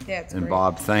 appreciate it. Yeah, it's And great.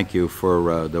 Bob, thank you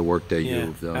for the work that Yeah,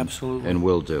 you've done. absolutely. And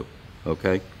will do,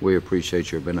 okay? We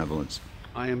appreciate your benevolence.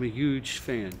 I am a huge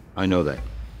fan I know that.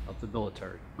 of the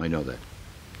military. I know that.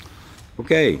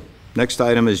 Okay, next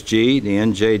item is G, the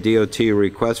NJDOT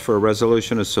request for a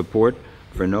resolution of support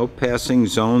for no passing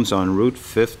zones on Route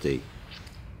 50.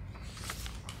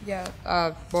 Yeah,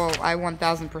 well, I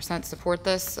 1,000% support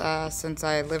this, since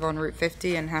I live on Route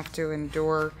 50 and have to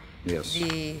endure Yes.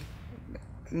 the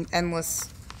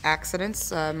endless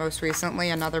accidents. Most recently,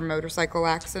 another motorcycle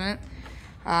accident,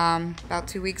 about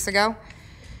 2 weeks ago.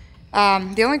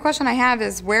 The only question I have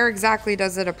is where exactly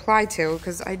does it apply to?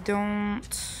 Because I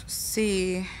don't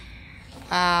see,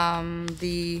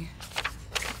 the,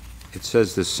 It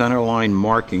says the center line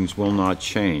markings will not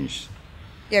change.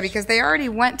 yeah, because they already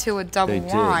went to a double They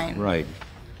did, line. right.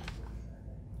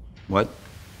 What?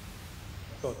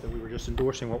 I thought that we were just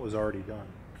endorsing what was already done.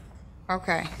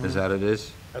 Okay. Is that it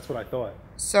is? That's what I thought.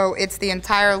 So it's the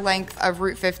entire length of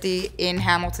Route 50 in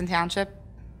Hamilton Township?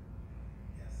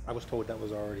 I was told that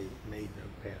was already made no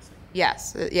passing.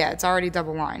 Yes, yeah, it's already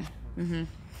double line. hmm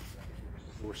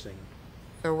Endorsing.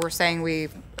 So we're saying we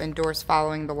endorse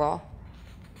following the law?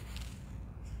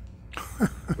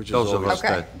 Those of us Okay.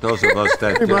 that, those of us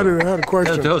that do. Anybody that had a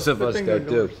question? Those of us that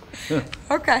do.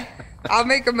 Okay. I'll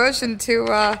make a motion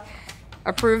to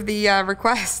approve the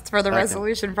request for the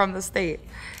resolution from the state.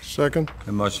 Second?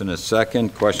 A motion is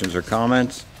second. Questions or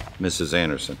comments? Mrs.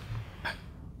 Anderson?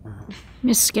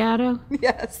 Ms. Scatto?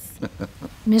 Yes.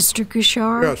 Mr.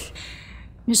 Kuchar? Yes.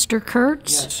 Mr.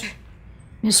 Kurtz?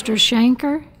 Mr.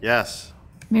 Shanker? Yes.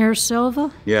 Mayor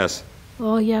Silva? Yes,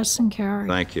 All yes and carried.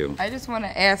 thank you. I just want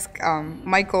to ask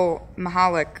Michael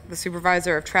Mahalik, the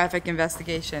supervisor of traffic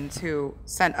investigations, who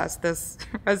sent us this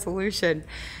resolution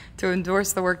to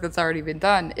endorse the work that's already been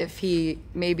done, if he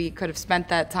maybe could have spent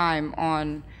that time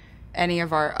on any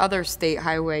of our other state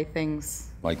highway things.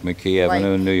 Like McKee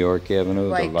Avenue, New York Avenue, the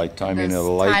Like light timing this of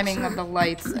the lights. timing of the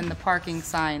lights and the parking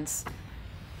signs.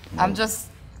 I'm just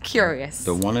curious.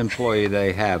 The one employee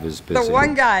they have is busy. The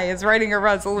one guy is writing a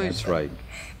resolution. That's right.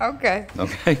 Okay.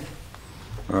 Okay.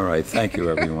 All right, thank you,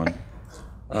 everyone.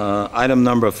 Item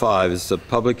number 5 is the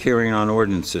public hearing on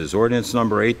ordinances. Ordinance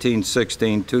number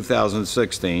 1816,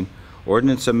 2016,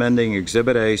 ordinance amending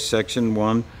Exhibit A, Section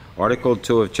 1, Article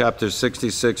 2 of Chapter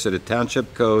 66 of the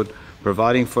Township Code,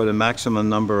 providing for the maximum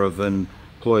number of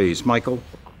employees. Michael?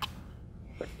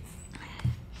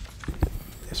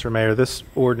 Yes, sir, Mayor. This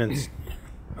ordinance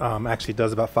actually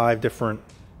does about 5 different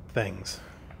things.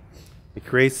 It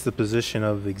creates the position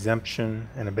of exemption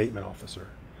and abatement officer.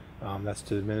 That's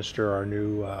to administer our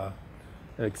new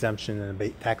exemption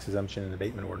and tax exemption and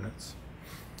abatement ordinance.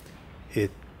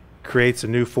 It creates a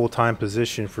new full-time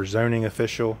position for zoning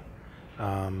official,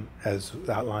 as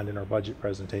outlined in our budget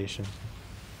presentation.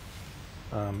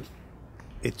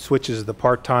 It switches the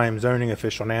part-time zoning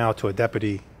official now to a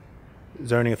deputy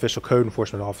zoning official code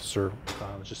enforcement officer.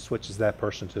 It just switches that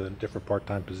person to a different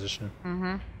part-time position.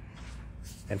 Mm-hmm.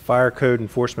 And fire code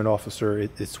enforcement officer,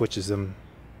 it switches them.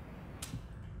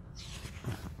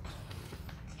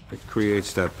 It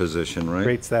creates that position, right?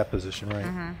 Creates that position, right?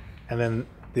 Mm-hmm. And then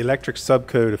the electric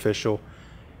subcode official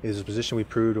is a position we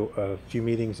approved a few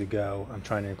meetings ago. I'm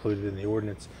trying to include it in the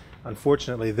ordinance.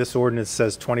 Unfortunately, this ordinance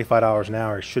says $25 an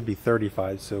hour. It should be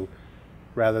 35. So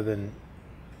rather than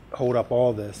hold up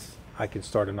all this, I can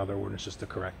start another ordinance just to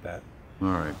correct that. All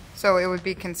right, So it would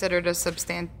be considered a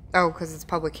oh, because it's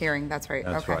public hearing, that's right.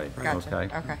 That's Okay, right. Gotcha,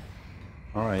 Okay. okay.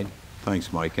 all right.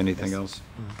 Thanks, Mike. Anything else?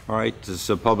 All right, this is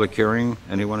a public hearing.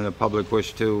 Anyone in the public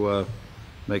wish to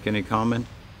make any comment?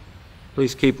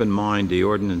 Please keep in mind the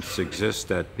ordinance exists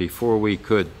that before we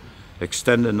could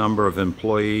extend the number of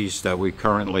employees that we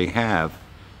currently have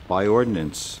by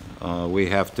ordinance, we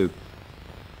have to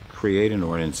create an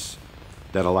ordinance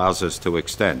that allows us to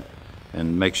extend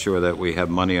and make sure that we have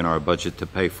money in our budget to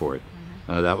pay for it.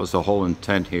 That was the whole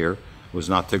intent here, was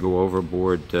not to go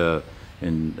overboard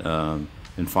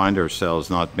and find ourselves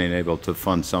not being able to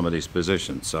fund some of these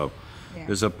positions. So Yeah.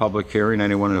 there's a public hearing.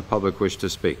 Anyone in the public wish to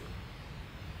speak?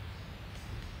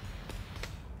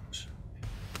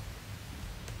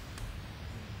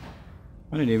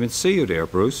 I didn't even see you there,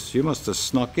 Bruce. You must have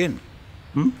snuck in.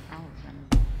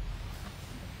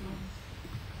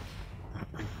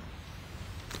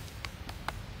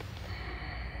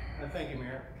 Thank you,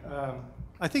 Mayor.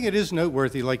 I think it is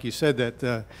noteworthy, like you said,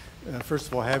 that first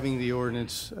of all, having the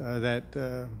ordinance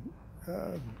that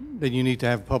that you need to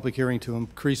have a public hearing to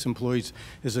increase employees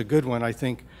is a good one. I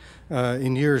think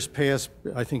in years past,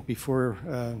 I think before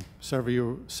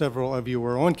several of you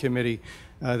were on committee,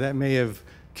 that may have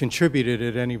contributed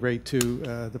at any rate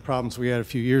to the problems we had a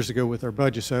few years ago with our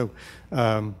budget. So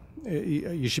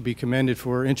you should be commended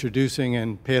for introducing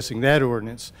and passing that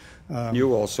ordinance.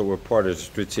 You also were part of the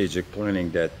strategic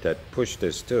planning that pushed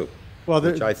this too,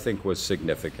 which I think was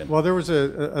significant. Well, there was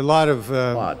a lot of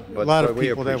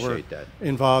people that were that.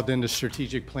 involved in the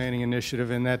strategic planning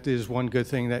initiative, and that is one good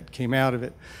thing that came out of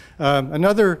it.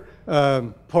 Another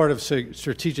part of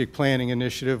strategic planning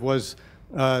initiative was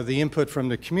the input from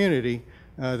the community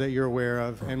that you're aware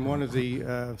of, and one of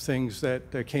the things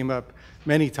that came up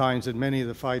many times at many of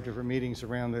the 5 different meetings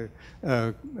around the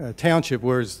township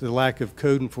was the lack of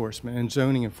code enforcement and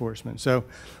zoning enforcement. So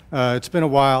it's been a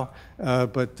while,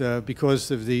 but because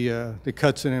of the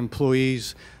cuts in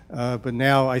employees, but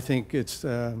now I think it's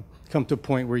come to a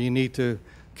point where you need to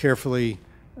carefully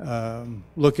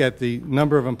look at the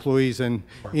number of employees and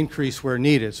increase where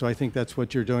needed. So I think that's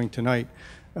what you're doing tonight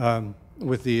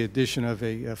with the addition of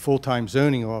a full-time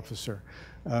zoning officer.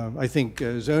 I think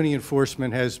zoning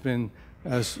enforcement has been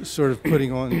sort of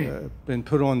been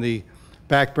put on the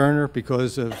back burner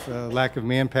because of lack of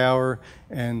manpower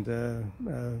and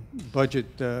budget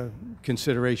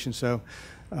consideration. So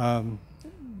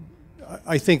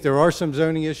I think there are some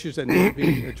zoning issues that need to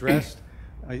be addressed.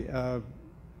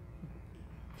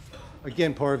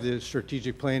 Again, part of the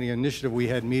strategic planning initiative, we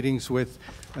had meetings with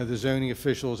the zoning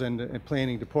officials and the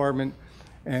planning department,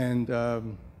 and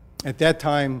at that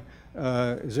time,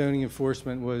 zoning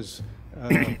enforcement was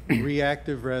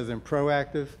reactive rather than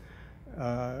proactive.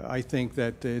 I think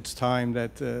that it's time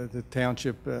that the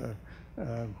township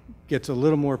gets a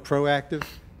little more proactive,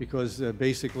 because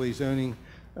basically zoning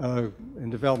and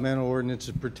developmental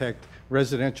ordinances protect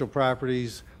residential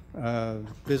properties,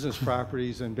 business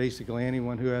properties, and basically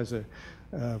anyone who has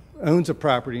owns a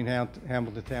property in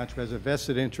Hamilton Township has a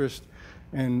vested interest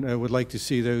and would like to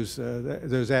see those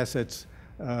assets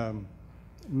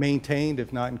maintained,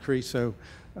 if not increased. So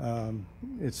I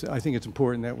think it's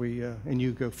important that we and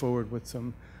you go forward with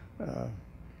some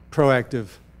proactive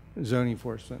zoning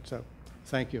enforcement. So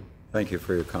thank you. Thank you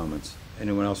for your comments.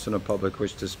 Anyone else in the public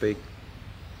wish to speak?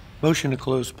 Motion to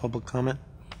close public comment.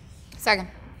 Second.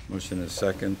 Motion is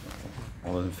second.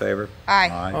 All in favor? Aye.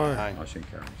 Aye. Motion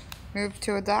carries. Move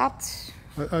to adopt.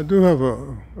 I do have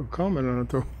a comment on it,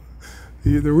 though.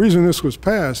 The reason this was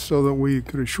passed so that we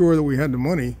could assure that we had the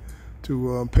money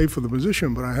to pay for the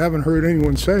position, but I haven't heard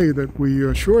anyone say that we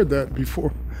assured that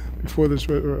before this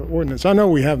ordinance. I know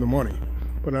we have the money,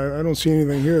 but I don't see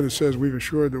anything here that says we've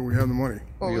assured that we have the money.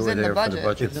 Well, it was You were in the there for the budget.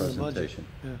 budget It's in the budget. presentation.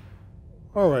 Yeah.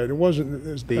 All right, it wasn't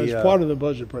as part of the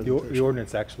budget presentation. The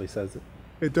ordinance actually says it.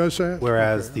 It does say it?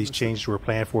 Whereas Okay. these changes were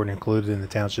planned for and included in the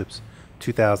township's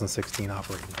 2016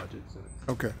 operating budget. So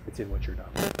Okay. it's in what you're doing.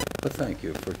 But thank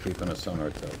you for keeping us on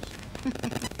our toes.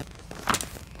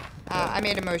 I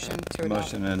made a motion to adopt.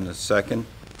 Motion and a second.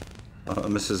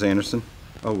 Mrs. Anderson?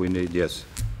 Oh, we need, yes.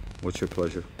 What's your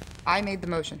pleasure? I made the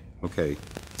motion. Okay,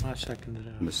 I seconded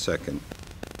it. the second.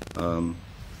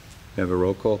 Have a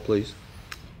roll call, please?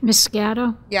 Ms.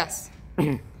 Gatto? Yes.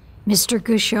 Mr.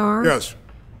 Gouchard? Yes.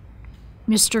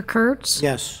 Mr. Kurtz?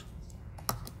 Yes.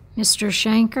 Mr.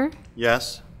 Shanker?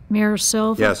 Yes? Mayor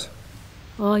Silva? Yes.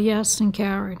 All yes and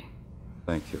carried.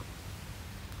 Thank you.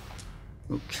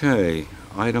 Okay,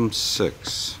 item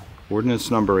 6, ordinance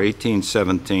number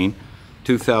 1817,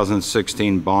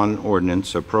 2016 bond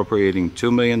ordinance appropriating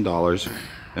 $2 million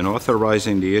and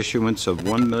authorizing the issuance of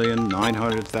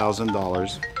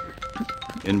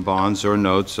 $1,900,000 in bonds or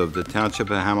notes of the Township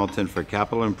of Hamilton for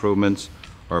capital improvements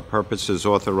or purposes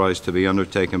authorized to be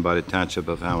undertaken by the Township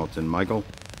of Hamilton. Michael,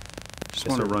 just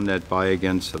want to run that by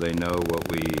again so they know what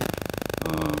we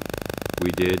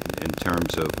did in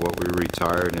terms of what we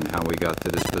retired and how we got to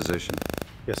this position.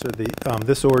 Yes, sir.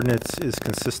 This ordinance is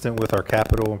consistent with our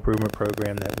capital improvement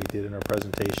program that we did in our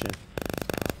presentation.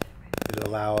 It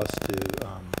allow us to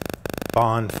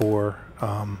bond for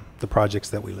the projects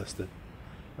that we listed.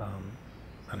 I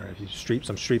don't know if you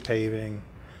some street paving,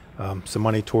 some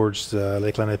money towards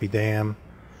Lake Lenape Dam.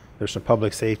 There's some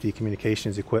public safety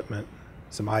communications equipment,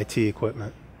 some IT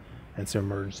equipment, and some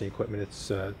emergency equipment.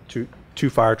 It's two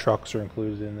fire trucks are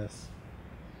included in this.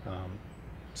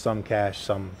 Some cash,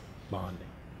 some bonding.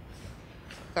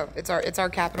 So it's our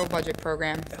capital budget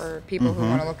program for people who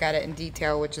want to look at it in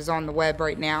detail, which is on the web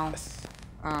right now.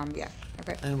 Yeah.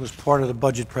 Okay. And it was part of the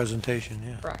budget presentation,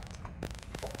 yeah. Correct.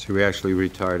 So we actually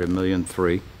retired $1.3 million,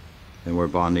 and we're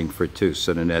bonding for $2 million,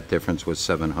 so the net difference was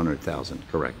 $700,000,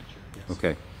 correct? Yes.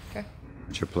 Okay. Okay.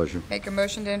 It's your pleasure. Make a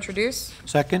motion to introduce?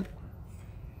 Second?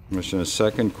 Motion is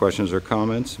second. Questions or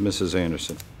comments? Mrs.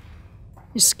 Anderson.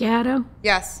 Ms. Gatto?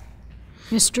 Yes.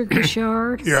 Mr.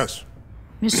 Gouchard? Yes.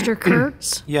 Mr.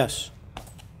 Kurtz? Yes.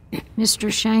 Mr.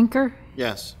 Shanker?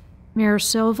 Yes. Mayor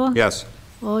Silva? Yes.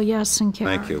 All yes and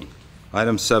carried. Thank you.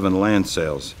 Item 7, land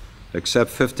sales.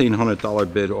 Accept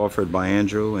 $1,500 bid offered by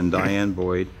Andrew and Diane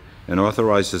Boyd and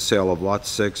authorize the sale of Lot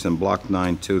 6 and Block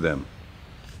 9 to them.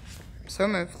 So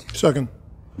moved. Second.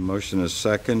 Motion is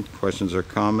second. Questions or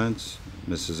comments?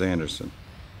 Mrs. Anderson.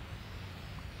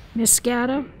 Ms.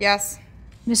 Gatto? Yes.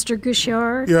 Mr.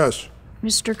 Gouchard? Yes.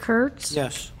 Mr. Kurtz?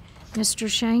 Yes. Mr.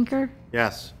 Shanker?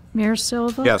 Yes. Mayor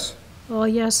Silva? Yes. All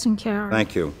yes and carried.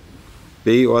 Thank you.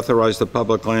 B, authorize the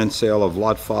public land sale of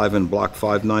Lot 5 and Block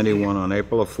 591 on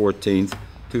April 14th,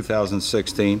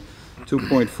 2016,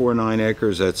 2.49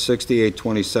 acres at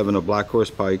 6827 of Black Horse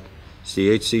Pike,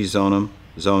 CHC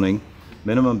zoning,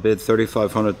 minimum bid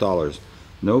 $3,500.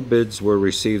 No bids were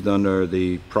received under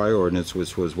the prior ordinance,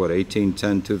 which was,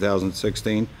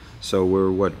 18/10/2016? So we're,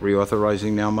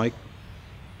 reauthorizing now, Mike?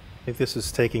 I think this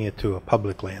is taking it to a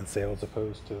public land sale as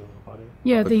opposed to audio.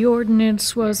 Yeah, the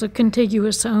ordinance was a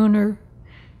contiguous owner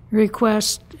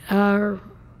request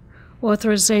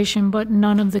authorization, but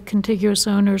none of the contiguous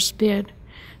owners bid.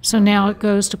 So now it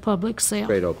goes to public sale.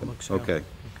 Straight open. Okay.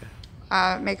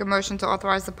 Make a motion to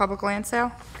authorize the public land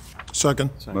sale? Second.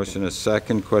 Motion is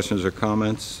second. Questions or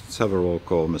comments? Let's have a roll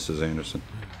call, Mrs. Anderson.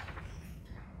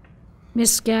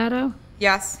 Ms. Gatto?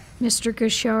 Yes. Mr.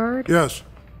 Gouchard? Yes.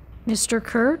 Mr.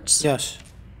 Kurtz? Yes.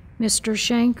 Mr.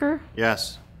 Shanker?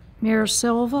 Yes. Mayor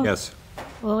Silva? Yes.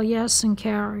 All yes and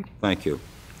carried. Thank you.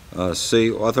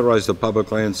 C, authorize the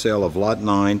public land sale of Lot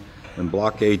 9 and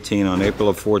Block 18 on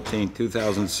April 14,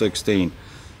 2016,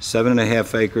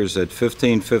 7.5 acres at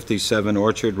 1557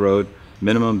 Orchard Road,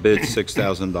 minimum bid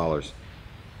 $6,000.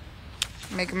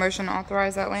 Make a motion to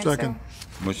authorize that land sale? Second.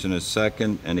 Motion is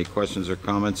second. Any questions or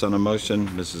comments on the motion?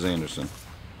 Mrs. Anderson.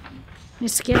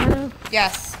 Ms. Gatto?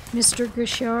 Yes. Mr.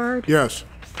 Gouchard? Yes.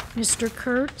 Mr.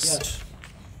 Kurtz? Yes.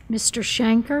 Mr.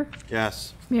 Shanker?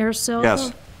 Yes. Mayor Silva?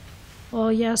 Yes.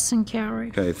 All yes and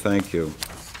carried. Okay, thank you.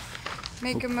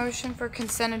 Make a motion for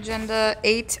consent agenda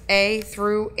 8A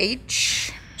through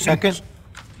H. Second?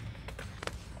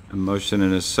 A motion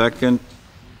and a second.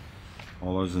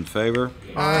 All those in favor?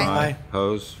 Aye.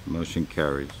 Opposed? Motion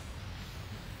carries.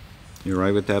 You all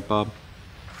right with that, Bob?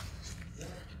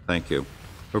 Thank you.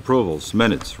 Approvals,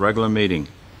 minutes, regular meeting,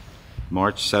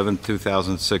 March 7,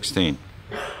 2016.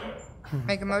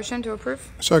 Make a motion to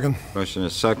approve? Second. Motion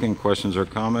is second. Questions or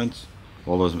comments?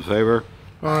 All those in favor?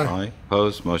 Aye.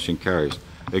 Opposed? Motion carries.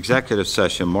 Executive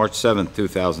session, March 7,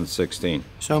 2016.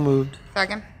 So moved.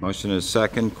 Second. Motion is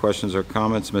second. Questions or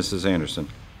comments? Mrs. Anderson.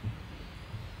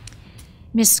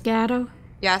 Ms. Gatto?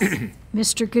 Yes.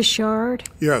 Mr. Gouchard?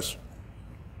 Yes.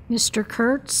 Mr.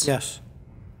 Kurtz? Yes.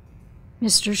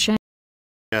 Mr. Shanker?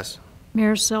 Yes.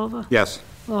 Mayor Silva? Yes.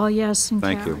 All yes and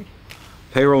Thank carried. you.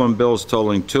 Payroll and bills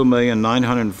totaling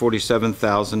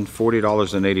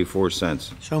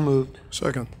 $2,947,040.84. So moved.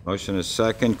 Second. Motion is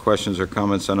second. Questions or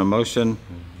comments on a motion?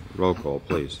 Roll call,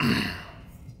 please.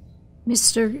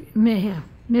 Ms.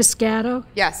 Gatto?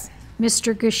 Yes.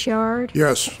 Mr. Gouchard?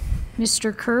 Yes.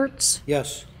 Mr. Kurtz?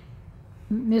 Yes.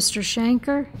 Mr.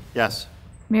 Shanker? Yes.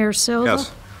 Mayor Silva?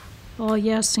 Yes. All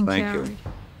yes and Thank carried. you.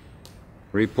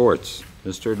 Reports.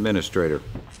 Mr. Administrator.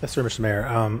 Yes, sir, Mr.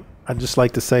 Mayor. I'd just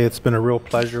like to say it's been a real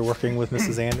pleasure working with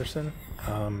Mrs. Anderson.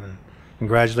 And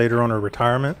congratulate her on her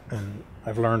retirement, and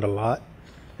I've learned a lot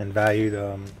and valued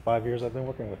the 5 years I've been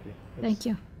working with you. Thank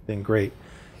you. It's been great.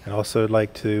 And also I'd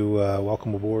like to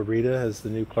welcome aboard Rita as the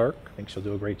new clerk. I think she'll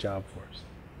do a great job for us.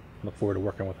 Look forward to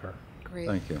working with her. Great.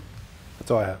 Thank you. That's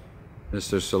all I have.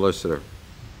 Mr. Solicitor.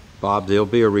 Bob, there'll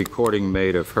be a recording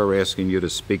made of her asking you to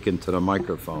speak into the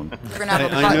microphone. We're gonna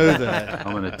have a I know that.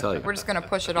 I'm going to tell you. We're just gonna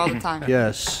push it all the time.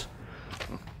 Yes.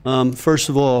 First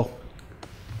of all,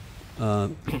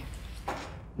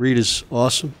 Rita's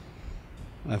awesome.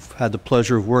 I've had the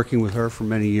pleasure of working with her for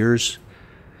many years.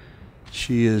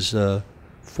 She is a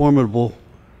formidable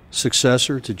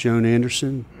successor to Joan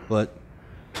Anderson, but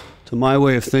to my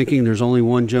way of thinking, there's only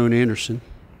one Joan Anderson.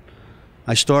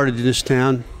 I started in this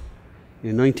town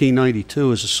in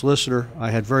 1992 as a solicitor. I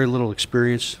had very little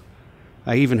experience.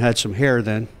 I even had some hair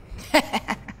then.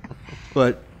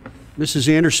 But Mrs.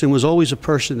 Anderson was always a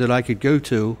person that I could go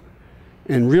to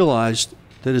and realized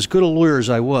that as good a lawyer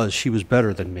as I was, she was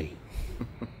better than me.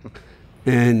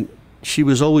 And she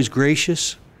was always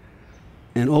gracious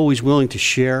and always willing to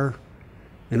share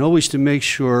and always to make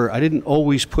sure I didn't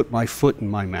always put my foot in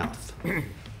my mouth.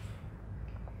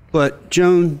 But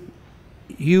Joan,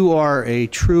 you are a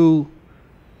true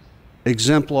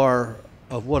exemplar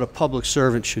of what a public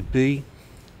servant should be.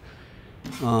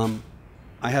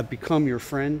 I have become your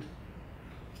friend.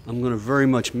 I'm going to very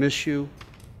much miss you.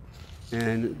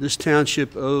 And this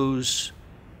township owes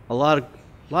a lot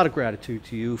of gratitude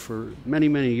to you for many,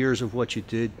 many years of what you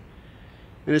did.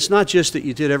 And it's not just that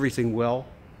you did everything well,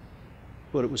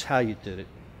 but it was how you did it.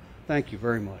 Thank you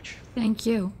very much. Thank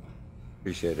you.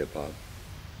 Appreciate it, Bob.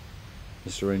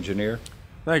 Mr. Engineer?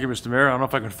 Thank you, Mr. Mayor. I don't know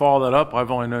if I can follow that up.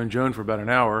 I've only known Joan for about an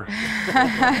hour.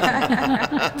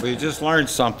 Well, you just learned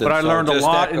something. But I so learned a just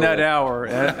lot in echo that it. hour,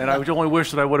 and I only wish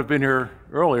that I would have been here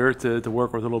earlier to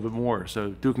work with a little bit more.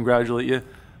 So do congratulate you.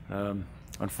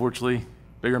 Unfortunately,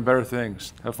 bigger and better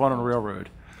things. Have fun on the railroad.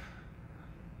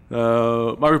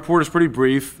 My report is pretty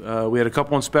brief. We had a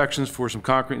couple inspections for some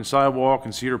concrete and sidewalk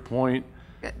in Cedar Point.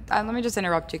 Let me just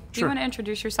interrupt you. Do Sure. you want to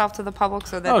introduce yourself to the public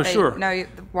so that they sure. know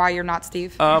why you're not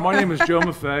Steve? My name is Joe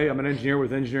Maffei. I'm an engineer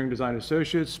with Engineering Design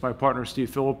Associates. My partner, Steve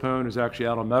Philippone, is actually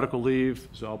out on medical leave,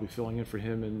 so I'll be filling in for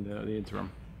him in the interim.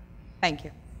 Thank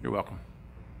you. You're welcome.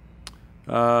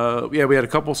 Yeah, we had a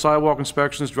couple sidewalk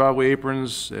inspections, driveway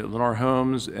aprons at Lennar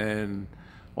Homes and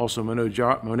also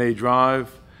Monet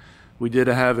Drive. We did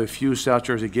have a few South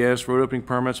Jersey Gas road opening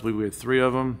permits. I believe we had 3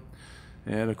 of them.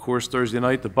 And of course, Thursday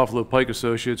night, the Buffalo Pike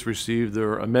Associates received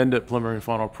their amended preliminary and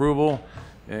final approval,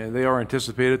 and they are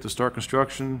anticipated to start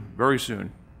construction very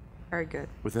soon, Very good.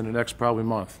 within the next probably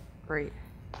month. Great.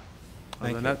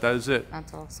 Other than that is it.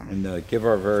 That's awesome. And give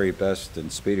our very best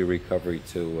and speedy recovery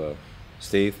to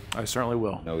Steve. I certainly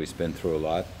will. I know he's been through a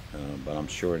lot, but I'm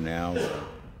sure now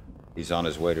he's on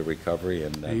his way to recovery.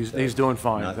 And that, He's doing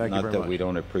fine. Not, Thank you not very that much. we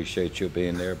don't appreciate you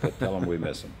being there, but tell him we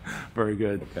miss him. Very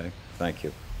good. Okay, thank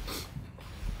you.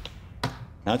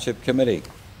 Township Committee.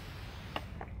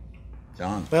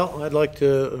 John. Well, I'd like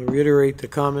to reiterate the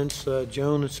comments.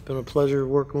 Joan, it's been a pleasure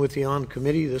working with you on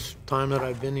committee this time that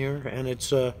I've been here, and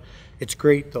it's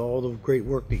great, all the great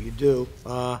work that you do.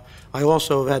 I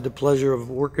also have had the pleasure of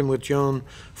working with Joan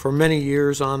for many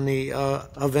years on the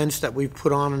events that we've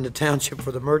put on in the township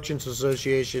for the Merchants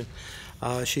Association.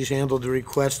 She's handled the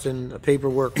request and the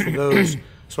paperwork for those,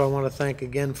 so I want to thank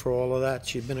again for all of that.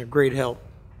 She's been a great help.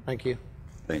 Thank you.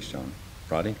 Thanks, John.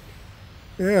 Roddy?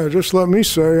 Yeah, just let me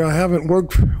say, I haven't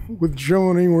worked with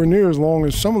Joan anywhere near as long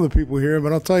as some of the people here,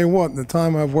 but I'll tell you what, in the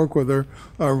time I've worked with her,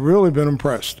 I've really been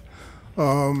impressed.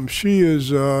 She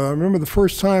is, I remember the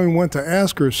first time we went to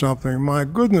ask her something, my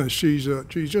goodness, she's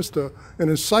just an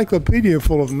encyclopedia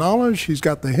full of knowledge. She's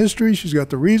got the history, she's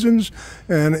got the reasons,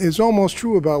 and it's almost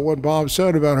true about what Bob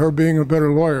said about her being a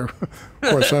better lawyer. Of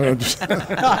course, I don't just...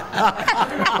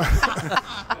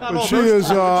 but she is...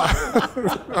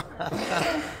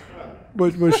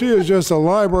 But she is just a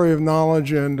library of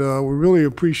knowledge, and we really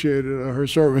appreciated her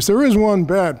service. There is one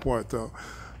bad part, though.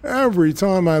 Every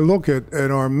time I look at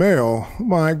our mail,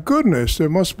 my goodness, there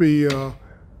must be 20,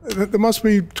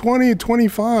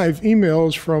 25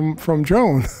 emails from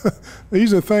Joan.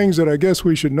 These are things that I guess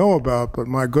we should know about, but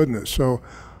my goodness. So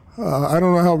I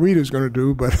don't know how Rita's going to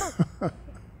do, but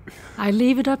I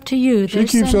leave it up to you. She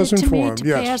keeps us They send it to me informed, to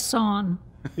yes. pass on.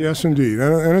 Yes, indeed,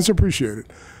 and it's appreciated.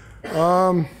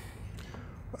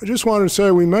 I just wanted to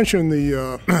say we mentioned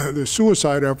the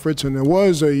suicide efforts, and there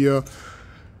was the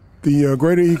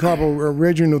Greater Ecopo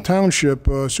Regional Township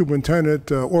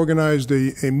Superintendent organized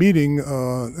a meeting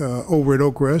over at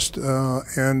Oakrest,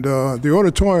 and the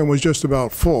auditorium was just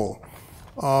about full.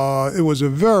 It was a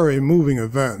very moving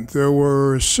event. There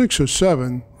were 6 or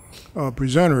 7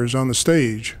 presenters on the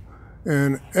stage,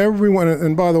 and everyone,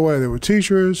 and by the way, there were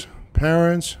teachers,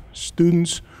 parents,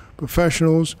 students,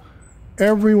 professionals,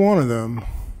 every one of them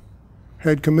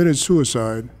had committed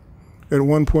suicide at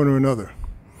one point or another.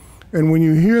 And when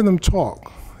you hear them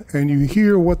talk and you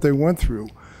hear what they went through,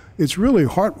 it's really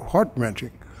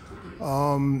heart-wrenching.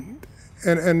 And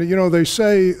you know, they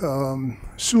say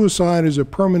suicide is a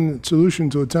permanent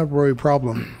solution to a temporary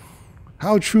problem.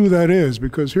 How true that is,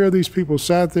 because here these people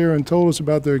sat there and told us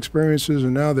about their experiences,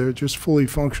 and now they're just fully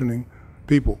functioning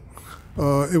people.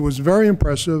 It was very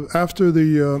impressive. After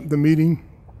the meeting,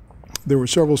 there were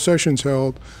several sessions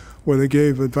held where they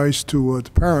gave advice to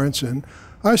parents, and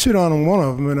I sit on one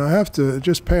of them, and I have to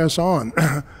just pass on.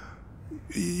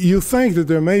 You think that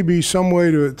there may be some way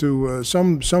to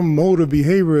some mode of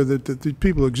behavior that the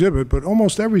people exhibit, but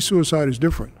almost every suicide is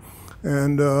different.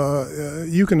 And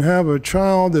you can have a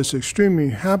child that's extremely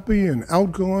happy and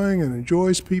outgoing and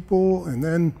enjoys people, and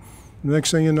then the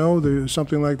next thing you know, there's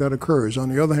something like that occurs. On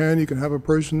the other hand, you can have a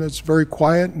person that's very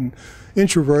quiet and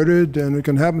introverted, and it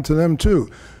can happen to them too.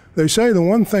 They say the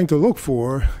one thing to look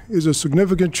for is a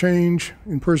significant change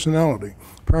in personality.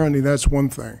 Apparently that's one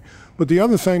thing. But the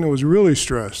other thing that was really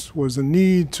stressed was the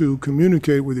need to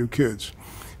communicate with your kids.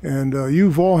 And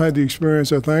you've all had the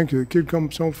experience, I think. The kid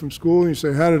comes home from school and you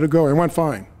say, how did it go? It went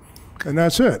fine. And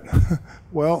that's it.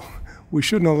 Well, we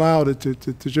shouldn't allow it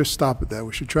to just stop at that.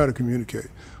 We should try to communicate.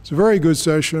 It's a very good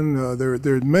session.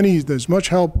 There's much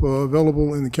help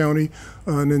available in the county.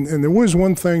 And there was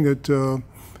one thing that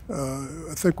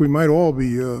I think we might all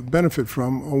be benefit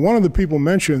from. One of the people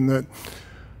mentioned that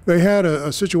they had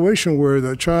a situation where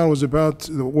the child was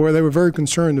where they were very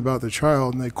concerned about the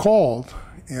child, and they called.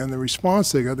 And the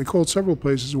response they got, they called several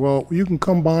places, well, you can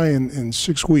come by in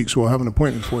 6 weeks, we'll have an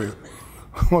appointment for you.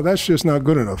 Well, that's just not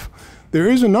good enough. There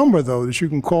is a number, though, that you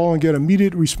can call and get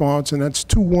immediate response, and that's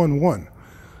 211.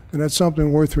 And that's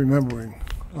something worth remembering.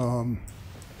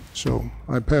 So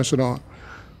I pass it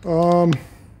on.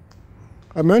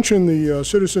 I mentioned the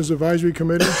Citizens Advisory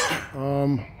Committee.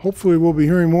 Hopefully we'll be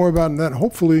hearing more about that.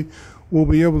 Hopefully we'll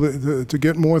be able to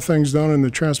get more things done in the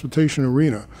transportation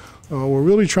arena. We're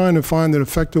really trying to find an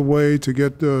effective way to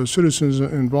get citizens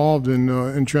involved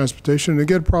in transportation and to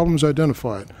get problems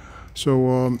identified.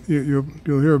 So you'll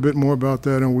hear a bit more about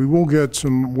that, and we will get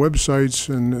some websites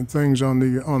and things on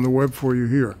the web for you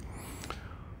here.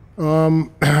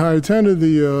 I attended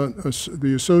the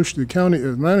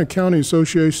Atlanta County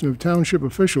Association of Township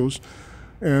Officials,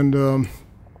 and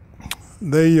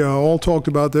they all talked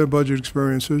about their budget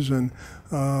experiences, and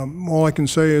all I can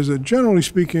say is that generally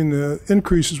speaking, the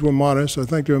increases were modest. I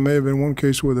think there may have been one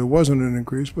case where there wasn't an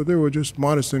increase, but there were just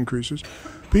modest increases.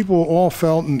 People all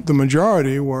felt, and the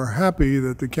majority were happy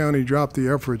that the county dropped the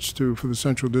efforts for the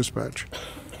central dispatch.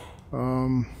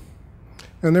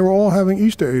 And they were all having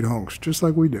Easter egg hunks, just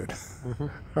like we did. Mm-hmm.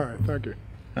 All right, thank you.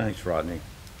 Thanks, Rodney.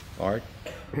 Art?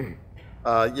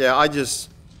 Yeah,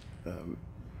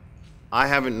 I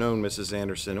haven't known Mrs.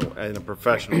 Anderson at a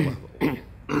professional level,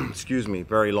 excuse me,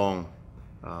 very long.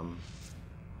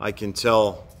 I can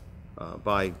tell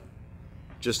by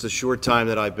just a short time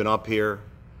that I've been up here,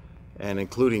 and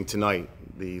including tonight,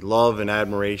 the love and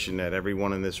admiration that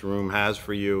everyone in this room has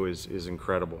for you is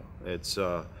incredible. It's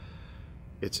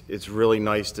really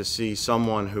nice to see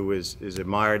someone who is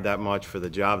admired that much for the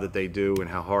job that they do and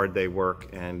how hard they work,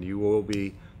 and you will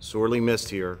be sorely missed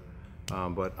here,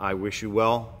 but I wish you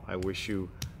well. I wish you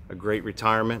a great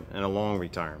retirement and a long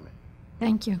retirement.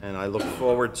 Thank you. And I look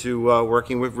forward to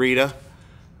working with Rita,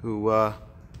 who,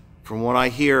 from what I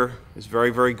hear, is very,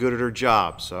 very good at her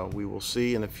job. So we will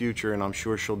see in the future, and I'm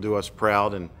sure she'll do us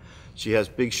proud. And she has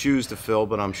big shoes to fill,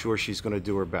 but I'm sure she's going to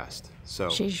do her best. So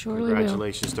she surely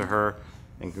congratulations to her,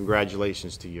 and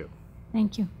congratulations to you.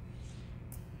 Thank you.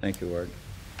 Thank you, Art.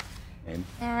 Amy?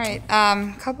 All right,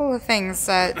 couple of things.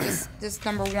 Just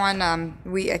number one,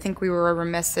 I think we were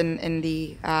remiss in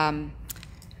the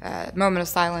moment of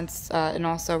silence and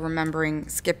also remembering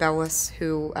Skip Ellis,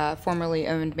 who formerly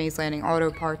owned Mays Landing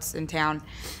Auto Parts in town.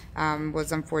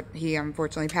 He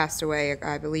unfortunately passed away,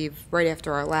 I believe, right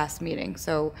after our last meeting.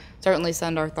 So certainly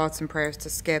send our thoughts and prayers to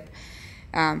Skip.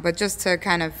 But just to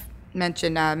kind of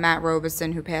mention Matt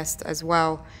Robeson, who passed as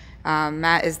well.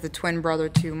 Matt is the twin brother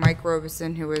to Mike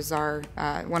Robeson, who is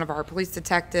one of our police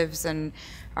detectives and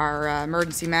our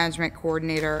emergency management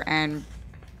coordinator. And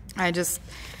that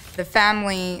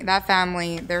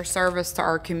family, their service to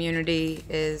our community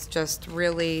is just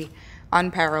really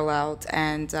unparalleled.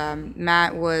 And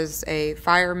Matt was a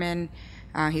fireman.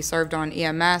 He served on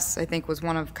EMS, I think was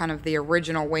one of kind of the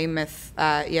original Weymouth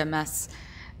EMS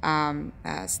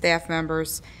staff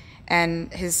members.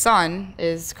 And his son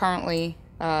is currently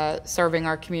serving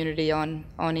our community on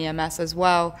EMS as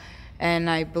well, and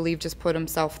I believe just put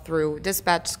himself through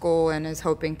dispatch school and is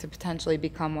hoping to potentially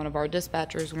become one of our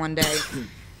dispatchers one day.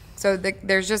 So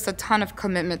there's just a ton of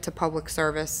commitment to public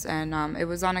service, and it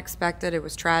was unexpected, it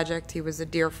was tragic, he was a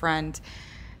dear friend,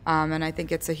 and I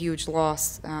think it's a huge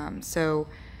loss.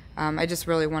 I just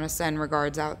really want to send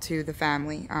regards out to the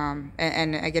family,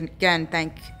 and again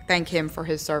thank him for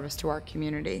his service to our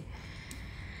community.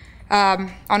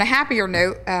 On a happier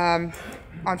note,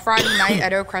 on Friday night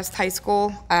at Oakcrest High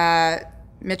School,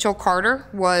 Mitchell Carter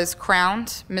was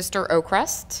crowned Mr.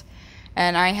 Oakcrest,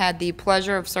 and I had the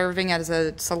pleasure of serving as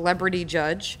a celebrity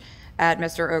judge at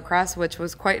Mr. Oakcrest, which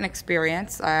was quite an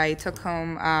experience. I took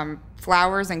home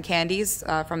flowers and candies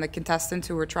from the contestants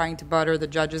who were trying to butter the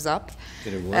judges up.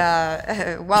 Did it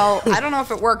work? Well, I don't know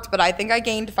if it worked, but I think I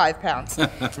gained 5 pounds.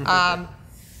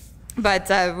 But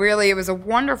really, it was a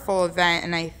wonderful event,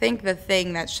 and I think the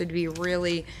thing that should be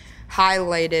really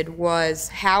highlighted was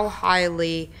how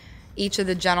highly each of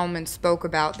the gentlemen spoke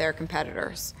about their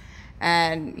competitors.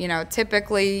 And, you know,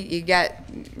 typically you get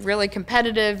really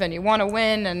competitive and you want to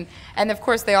win, and of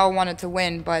course they all wanted to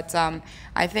win, but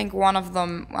I think one of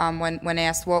them, when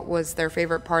asked what was their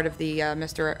favorite part of the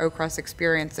Mr. Oakcrest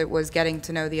experience, it was getting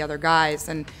to know the other guys.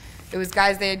 And it was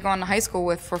guys they had gone to high school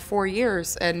with for 4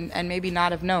 years and maybe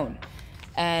not have known.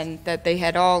 And that they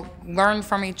had all learned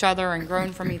from each other and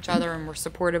grown from each other and were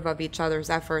supportive of each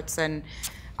other's efforts. And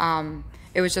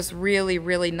it was just really,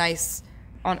 really nice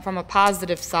from a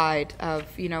positive side of,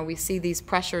 you know, we see these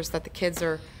pressures that the kids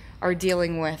are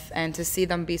dealing with, and to see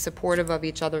them be supportive of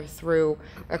each other through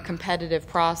a competitive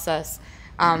process.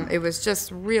 It was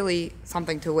just really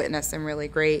something to witness and really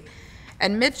great.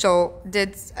 And Mitchell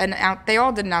they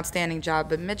all did an outstanding job,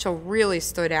 but Mitchell really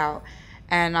stood out.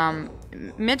 And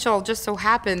Mitchell just so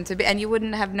happened to be, and you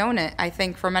wouldn't have known it, I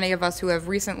think, for many of us who have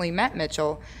recently met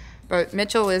Mitchell, but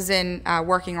Mitchell is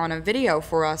working on a video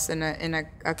for us in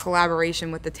a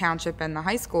collaboration with the township and the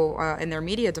high school in their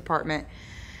media department.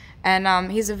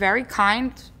 And he's a very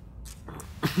kind,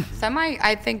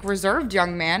 I think, reserved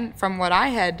young man from what I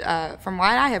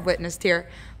had witnessed here.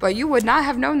 But you would not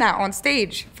have known that on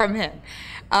stage from him.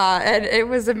 And it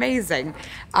was amazing.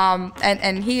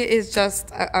 And he is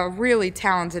just a really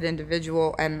talented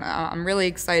individual, and I'm really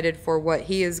excited for what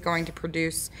he is going to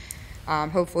produce.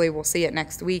 Hopefully we'll see it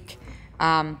next week.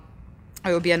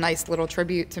 It would be a nice little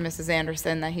tribute to Mrs.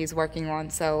 Anderson that he's working on.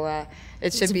 So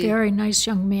it should be. He's a very nice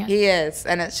young man. He is,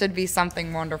 and it should be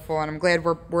something wonderful. And I'm glad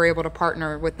we're able to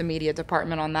partner with the media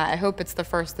department on that. I hope it's the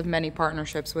first of many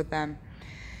partnerships with them.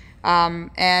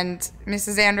 And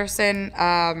Mrs. Anderson,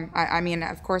 I mean,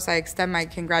 of course, I extend my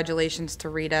congratulations to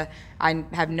Rita. I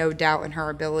have no doubt in her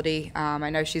ability. I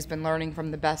know she's been learning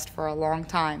from the best for a long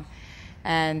time.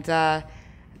 And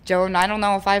Joan, I don't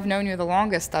know if I've known you the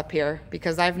longest up here,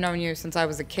 because I've known you since I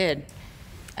was a kid.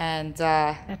 And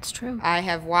that's true. I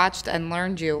have watched and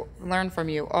learned from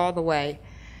you all the way.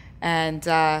 And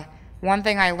one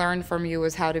thing I learned from you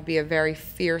was how to be a very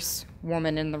fierce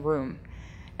woman in the room.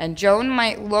 And Joan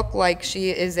might look like she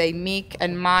is a meek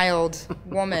and mild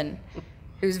woman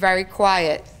who's very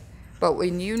quiet, but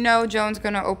when you know Joan's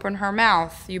going to open her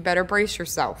mouth, you better brace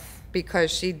yourself,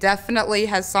 because she definitely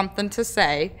has something to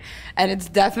say, and it's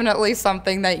definitely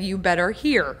something that you better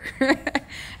hear.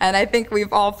 And I think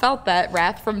we've all felt that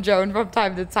wrath from Joan from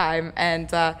time to time,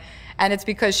 and it's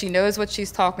because she knows what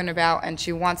she's talking about, and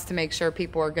she wants to make sure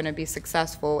people are going to be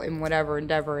successful in whatever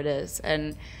endeavor it is.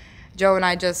 And Joan,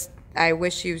 I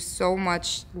wish you so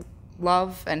much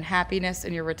love and happiness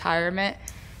in your retirement,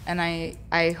 and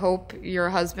I hope your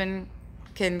husband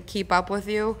can keep up with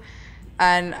you,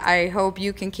 and I hope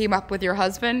you can keep up with your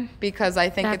husband, because I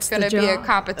think it's going to be a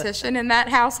competition in that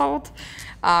household,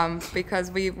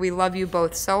 because we love you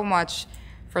both so much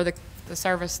for the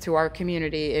service to our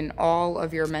community in all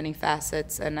of your many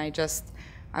facets, and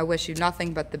I wish you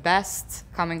nothing but the best,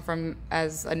 coming from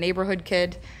as a neighborhood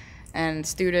kid and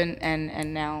student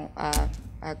and now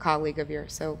a colleague of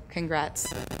yours. So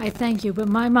congrats. I thank you, but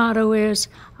my motto is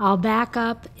I'll back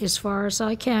up as far as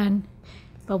I can,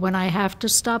 but when I have to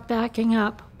stop backing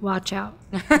up, watch out.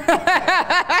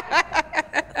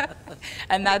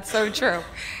 And that's so true.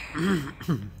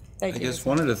 Thank I you. guess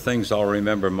one of the things I'll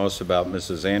remember most about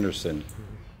Mrs. Anderson,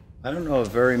 I don't know if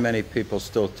very many people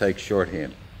still take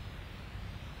shorthand.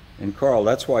 And Carl,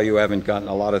 that's why you haven't gotten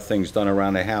a lot of things done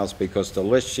around the house, because the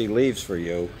list she leaves for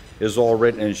you is all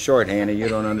written in shorthand and you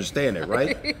don't understand it,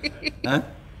 right? Huh?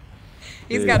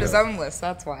 He's got his own list,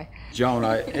 that's why. Joan,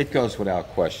 it goes without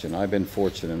question. I've been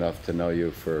fortunate enough to know you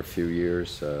for a few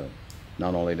years,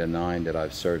 not only the 9 that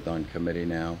I've served on committee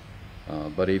now,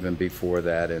 but even before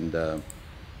that. And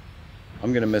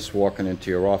I'm going to miss walking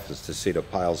into your office to see the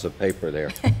piles of paper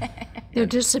there. They're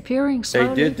disappearing slowly.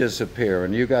 They did disappear,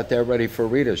 and you got that ready for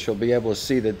Rita. She'll be able to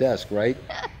see the desk, right?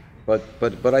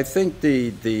 But I think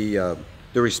the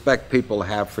respect people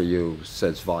have for you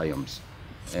says volumes.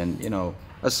 And, you know,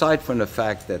 aside from the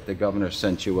fact that the governor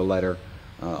sent you a letter,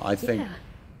 I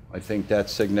think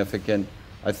that's significant.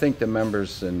 I think the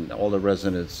members and all the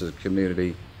residents of the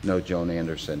community know Joan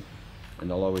Anderson, and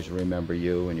they'll always remember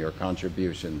you and your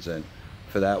contributions, and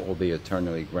for that we'll be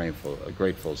eternally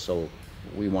grateful. So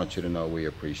we want you to know we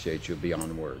appreciate you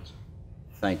beyond words.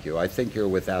 Thank you. I think you're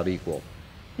without equal.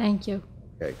 Thank you.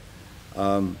 Okay.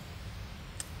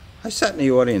 I sat in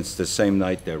the audience the same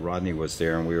night that Rodney was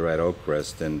there and we were at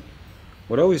Oakcrest, and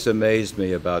what always amazed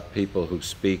me about people who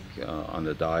speak on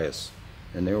the dais,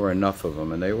 and there were enough of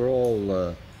them, and they were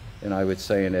all, and I would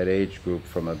say in that age group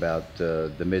from about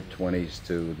the mid-20s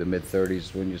to the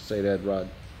mid-30s, when you say that, Rod?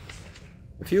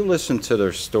 If you listen to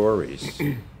their stories,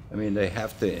 I mean, they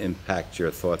have to impact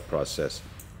your thought process.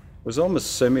 was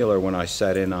almost similar when I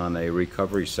sat in on a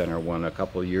recovery center one a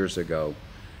couple of years ago,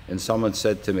 and someone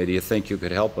said to me, "Do you think you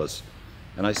could help us?"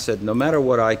 And I said, "No matter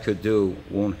what I could do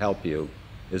won't help you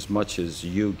as much as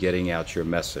you getting out your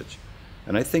message."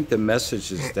 And I think the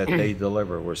messages that they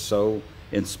deliver were so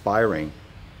inspiring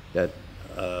that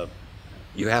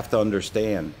you have to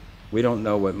understand, we don't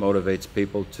know what motivates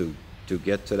people to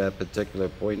get to that particular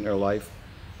point in their life,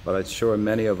 but I'm sure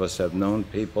many of us have known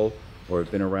people or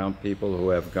have been around people who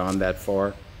have gone that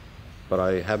far, but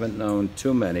I haven't known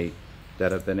too many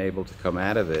that have been able to come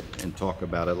out of it and talk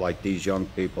about it like these young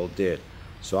people did.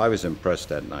 So I was impressed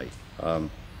that night.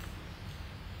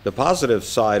 The positive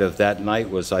side of that night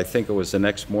was, I think it was the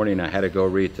next morning, I had to go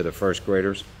read to the first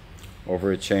graders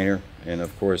over at Chainer, and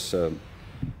of course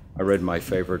I read my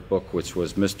favorite book, which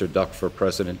was Mr. Duck for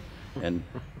President. And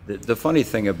the funny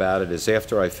thing about it is,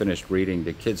 after I finished reading,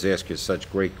 the kids ask you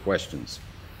such great questions.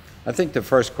 I think the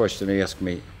first question they asked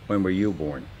me, "When were you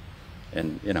born?"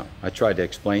 And, you know, I tried to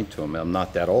explain to them, I'm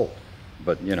not that old,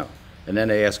 but, you know. And then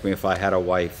they asked me if I had a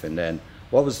wife, and then,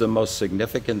 "What was the most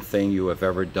significant thing you have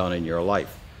ever done in your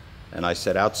life?" And I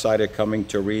said, outside of coming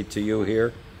to read to you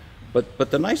here. But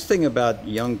the nice thing about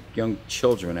young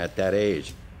children at that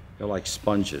age, they're like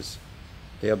sponges.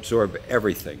 They absorb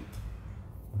everything.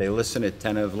 They listen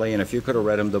attentively, and if you could have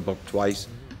read them the book twice,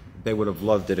 they would have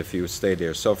loved it if you stayed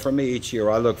there. So for me, each year,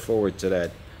 I look forward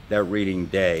to that reading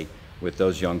day with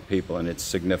those young people, and it's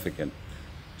significant.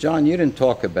 John, you didn't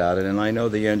talk about it, and I know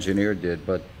the engineer did,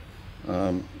 but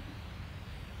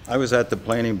I was at the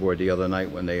planning board the other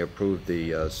night when they approved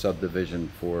the subdivision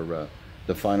for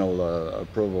the final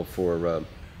approval for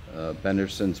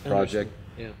Benderson's project.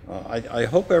 Yeah. I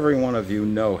hope every one of you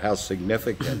know how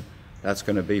significant that's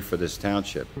going to be for this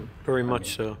township. Very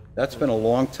much so. That's been a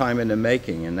long time in the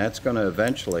making, and that's going to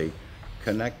eventually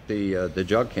connect the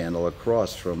jug handle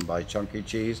across from by Chunky E.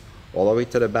 Cheese all the way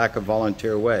to the back of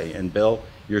Volunteer Way. And Bill,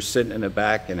 you're sitting in the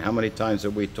back, and how many times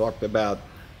have we talked about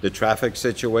the traffic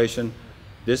situation?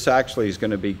 This actually is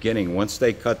going to be beginning once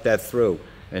they cut that through.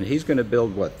 And he's going to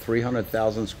build, what,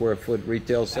 300,000 square foot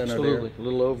retail center there? Absolutely, a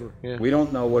little over, yeah. We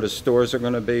don't know what his stores are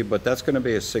going to be, but that's going to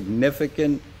be a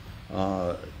significant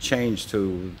change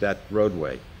to that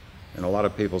roadway. And a lot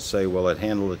of people say, will it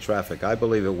handle the traffic? I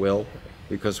believe it will,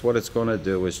 because what it's going to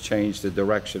do is change the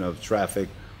direction of traffic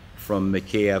from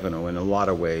McKee Avenue in a lot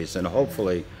of ways, and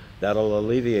hopefully that'll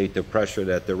alleviate the pressure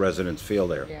that the residents feel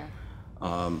there.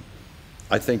 Yeah.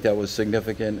 I think that was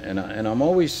significant, and I'm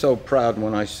always so proud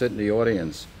when I sit in the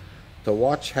audience to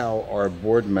watch how our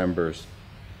board members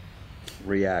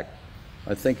react.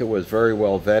 I think it was very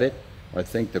well vetted. I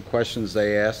think the questions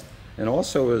they asked, and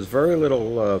also there was very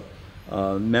little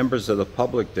members of the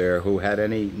public there who had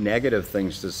any negative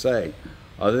things to say,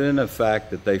 other than the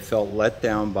fact that they felt let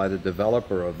down by the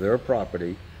developer of their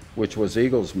property, which was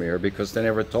Eaglesmere, because they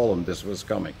never told them this was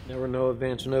coming. Never no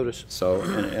advance notice. So,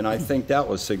 and I think that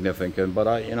was significant, but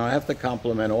I have to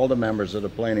compliment all the members of the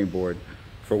planning board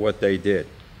for what they did.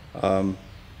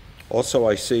 Also,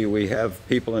 I see we have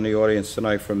people in the audience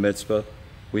tonight from Mitzvah.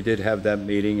 We did have that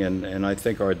meeting, and I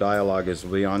think our dialogue is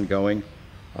will be ongoing.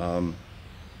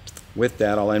 With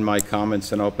that, I'll end my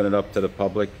comments and open it up to the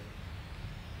public.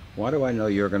 Why do I know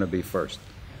you're going to be first?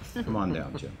 Come on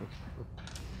down, Jim.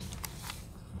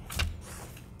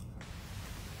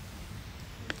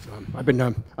 I've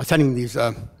been attending these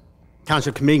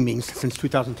township committee meetings since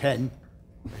 2010,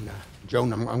 and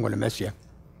Joan, I'm going to miss you.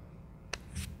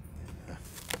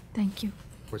 Thank you.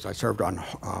 Of course, I served on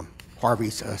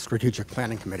Harvey's strategic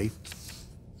planning committee,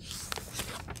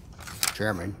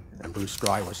 chairman, and Bruce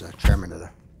Stry was the chairman of the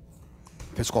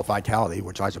fiscal vitality,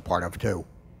 which I was a part of too.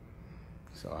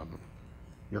 So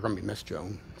you're going to be missed,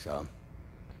 Joan. So.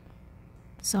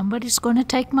 Somebody's going to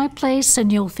take my place,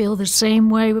 and you'll feel the same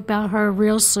way about her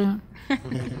real soon.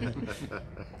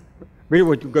 Rita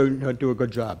would go do a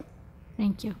good job.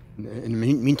 Thank you. In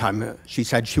the meantime, she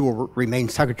said she will remain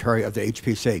secretary of the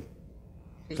HPC.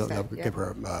 So that would give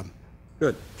her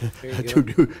good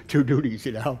two duties,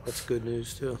 you know. That's good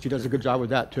news, too. She does a good job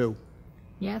with that, too.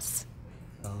 Yes.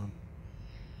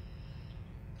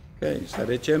 Okay, is that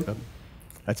it, Jim?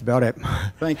 That's about it.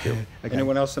 Thank you. Okay.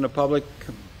 Anyone else in the public?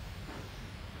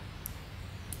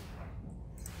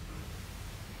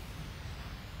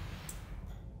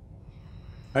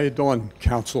 How you doing,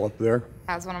 council up there?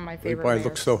 That's one of my favorite Everybody mayors.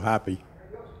 looks so happy.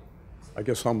 I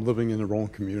guess I'm living in the wrong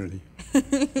community.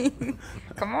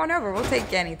 Come on over. We'll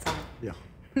take you anytime. Yeah.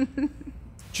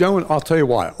 Joan, I'll tell you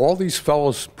why. All these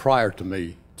fellows prior to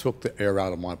me took the air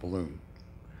out of my balloon.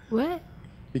 What?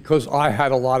 Because I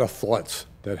had a lot of thoughts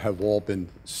that have all been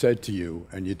said to you,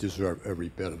 and you deserve every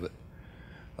bit of it.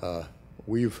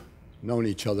 We've known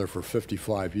each other for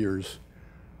 55 years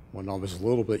when I was a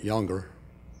little bit younger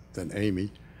than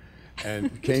Amy,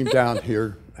 and came down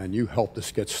here, and you helped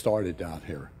us get started down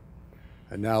here.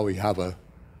 And now we have a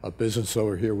business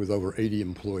over here with over 80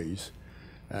 employees,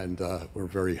 and we're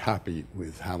very happy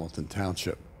with Hamilton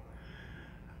Township.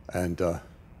 And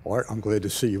Art, I'm glad to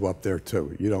see you up there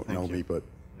too. You don't know me, but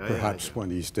perhaps one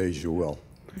of these days you will.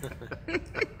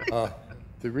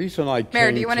 The reason I came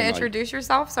Mayor, do you want to tonight- introduce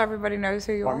yourself so everybody knows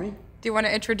who you are? Pardon me? Do you want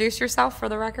to introduce yourself for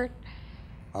the record?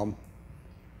 I'm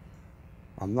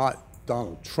not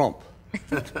Donald Trump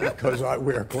because I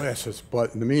wear glasses,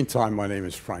 but in the meantime, my name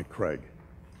is Frank Craig.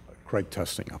 Craig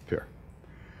Testing up here.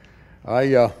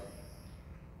 I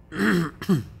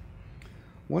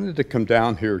wanted to come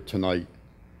down here tonight,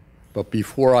 but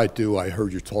before I do, I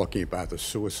heard you talking about the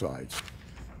suicides.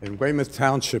 In Weymouth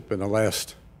Township, in the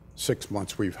last 6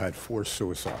 months, we've had 4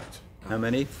 suicides. How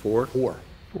many? 4? 4.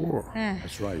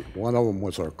 That's right. One of them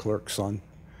was our clerk's son.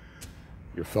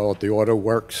 Your fellow at the Auto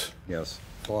Works. Yes.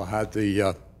 Well, I had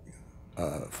the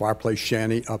fireplace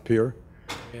shanty up here,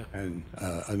 and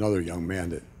another young man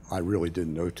that I really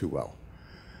didn't know too well.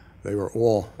 They were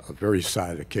all very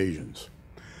sad occasions.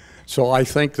 So I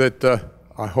think that,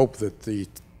 I hope that the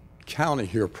county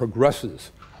here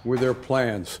progresses with their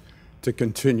plans to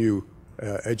continue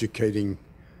educating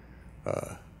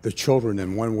the children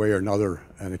in one way or another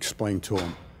and explain to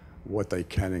them what they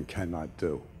can and cannot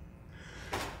do.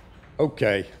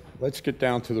 Okay, let's get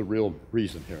down to the real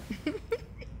reason here.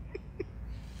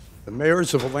 The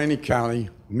mayors of Allegheny County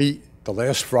meet the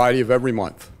last Friday of every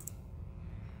month.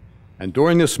 And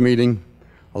during this meeting,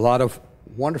 a lot of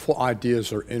wonderful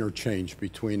ideas are interchanged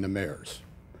between the mayors.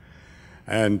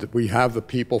 And we have the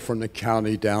people from the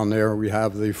county down there, we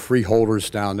have the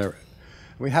freeholders down there.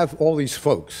 We have all these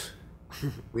folks.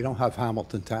 We don't have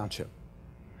Hamilton Township.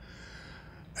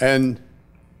 And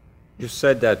You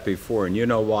said that before, and you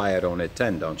know why I don't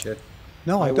attend, don't you?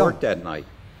 no, I I don't. work that night.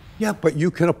 Yeah, but you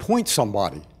can appoint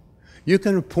somebody. You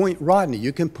can appoint Rodney,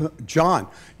 you can put John,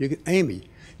 you can Amy,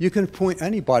 you can appoint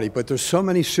anybody, but there's so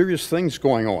many serious things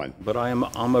going on. But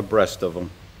I'm abreast of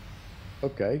them.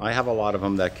 Okay. I have a lot of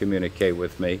them that communicate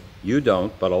with me. You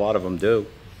don't, but a lot of them do.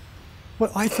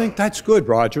 Well, I think that's good,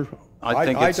 Roger. I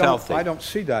think it's healthy. I don't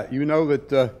see that. You know that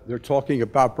they're talking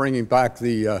about bringing back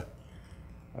the,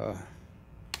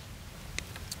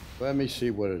 let me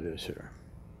see what it is here.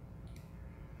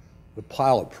 The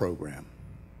pilot program.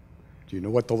 Do you know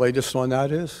what the latest on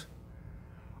that is?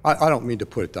 I don't mean to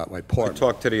put it that way, I pardon.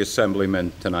 talked to the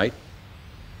assemblyman tonight,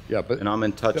 Yeah, but and I'm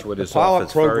in touch with the his pilot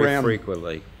office very program-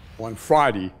 frequently. on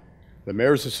Friday, the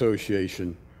Mayor's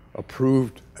Association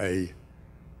approved a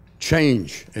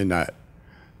change in that,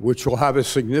 which will have a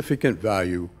significant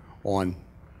value on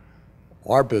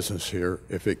our business here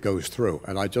if it goes through.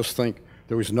 And I just think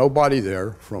there was nobody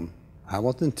there from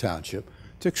Hamilton Township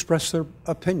to express their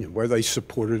opinion, whether they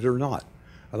support it or not.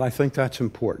 And I think that's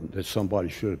important, that somebody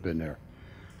should have been there.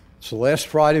 It's the last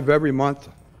Friday of every month.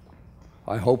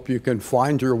 I hope you can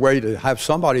find your way to have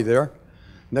somebody there.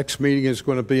 Next meeting is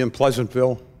going to be in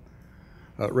Pleasantville,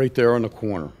 right there on the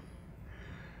corner.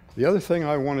 The other thing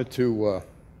I wanted to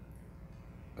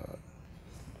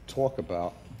talk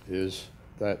about is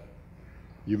that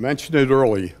you mentioned it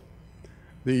early,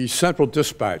 the central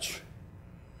dispatch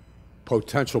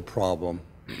potential problem,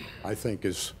 I think,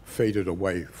 is faded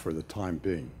away for the time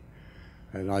being.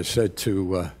 And I said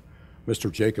to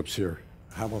Mr. Jacobs here,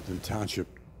 Hamilton Township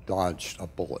dodged a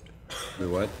bullet. The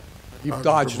what? You've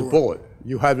dodged a bullet.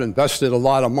 You have invested a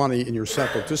lot of money in your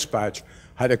central dispatch.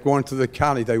 Had it gone to the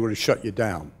county, they would have shut you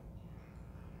down.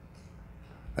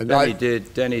 And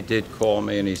Then he did call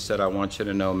me, and he said, I want you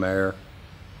to know, Mayor,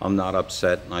 I'm not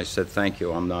upset. And I said, thank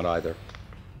you, I'm not either.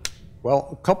 Well,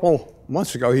 a couple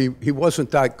months ago, he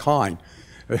wasn't that kind.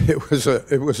 It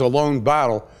was a lone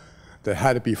battle that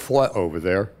had to be fought over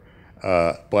there.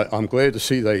 But I'm glad to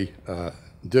see they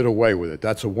did away with it.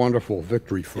 That's a wonderful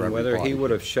victory for And everybody. whether he would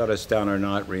have shut us down or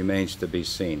not remains to be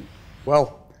seen.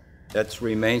 Well, that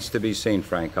remains to be seen,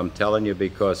 Frank. I'm telling you,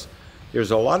 because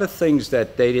there's a lot of things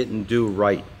that they didn't do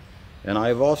right. And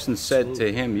I've often said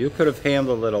to him, you could have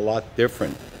handled it a lot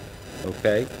different,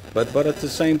 okay? But at the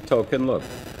same token, look,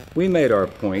 we made our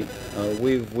point.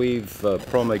 We've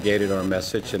promulgated our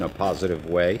message in a positive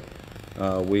way.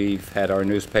 We've had our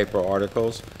newspaper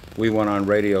articles. We went on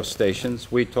radio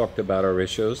stations. We talked about our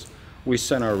issues. We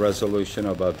sent our resolution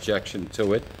of objection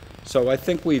to it. So I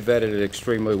think we vetted it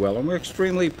extremely well, and we're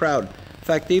extremely proud. In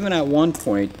fact, even at one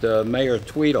point, Mayor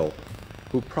Tweedle,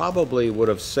 who probably would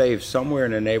have saved somewhere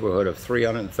in the neighborhood of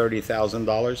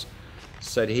 $330,000,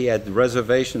 said he had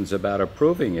reservations about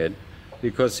approving it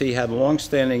because he had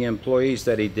longstanding employees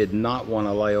that he did not want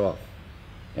to lay off.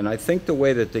 And I think the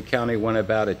way that the county went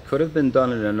about it could have been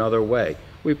done in another way.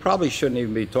 We probably shouldn't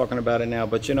even be talking about it now,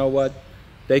 but you know what?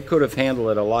 They could have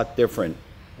handled it a lot different.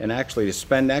 And actually, to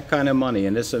spend that kind of money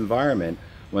in this environment,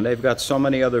 when they've got so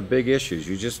many other big issues.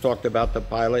 You just talked about the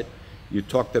pilot. You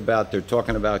talked about, they're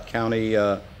talking about county,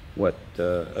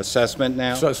 assessment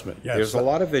now? Assessment, yes. There's a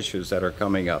lot of issues that are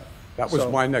coming up. That was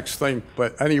my next thing.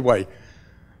 But anyway,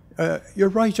 you're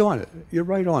right on it. You're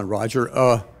right on,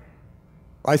 Roger.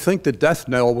 I think the death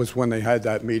knell was when they had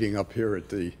that meeting up here at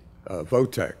the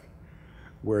VOTEC,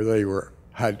 where they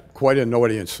had quite an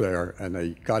audience there, and they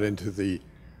got into the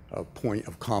point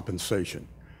of compensation,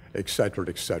 et cetera,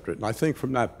 et cetera. And I think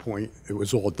from that point, it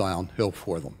was all downhill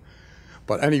for them.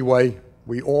 But anyway,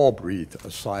 we all breathed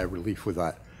a sigh of relief with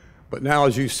that. But now,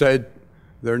 as you said,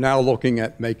 they're now looking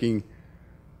at making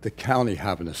the county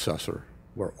have an assessor,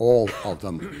 where all of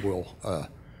them will,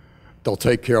 they'll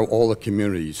take care of all the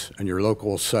communities, and your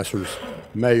local assessors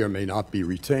may or may not be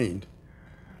retained.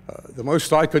 The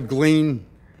most I could glean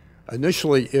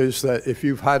initially is that if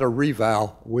you've had a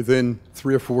reval within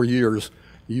 3 or 4 years,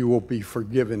 you will be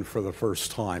forgiven for the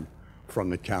first time from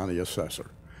the county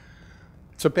assessor.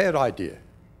 It's a bad idea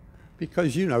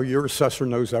because, you know, your assessor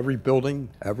knows every building,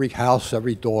 every house,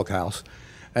 every doghouse,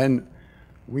 and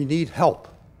we need help.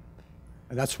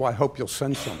 And that's why I hope you'll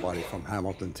send somebody from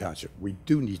Hamilton Township. We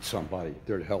do need somebody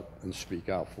there to help and speak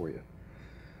out for you.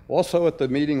 Also, at the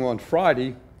meeting on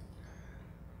Friday,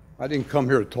 I didn't come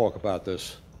here to talk about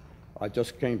this. I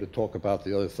just came to talk about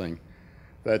the other thing,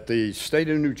 that the state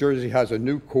of New Jersey has a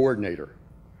new coordinator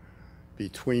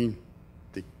between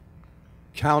the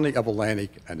county of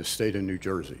Atlantic and the state of New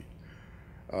Jersey.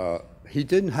 He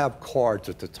didn't have cards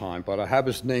at the time, but I have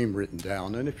his name written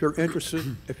down. And if you're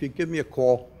interested, if you give me a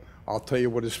call, I'll tell you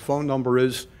what his phone number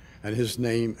is and his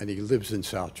name, and he lives in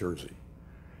South Jersey.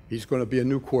 He's going to be a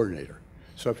new coordinator.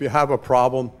 So if you have a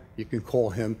problem, you can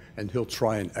call him, and he'll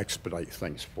try and expedite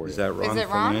things for you. Is that Ron? Is it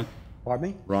Ron? Filan? Pardon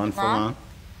me? Ron Filan?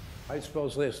 How do you spell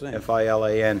his last name?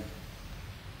 Filan.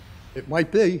 It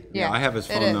might be. Yeah, I have his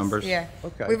phone numbers. Yeah.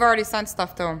 Okay. We've already sent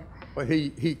stuff to him. But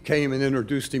he came and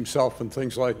introduced himself and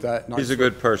things like that. And He's a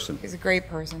good person. He's a great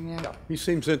person, yeah. He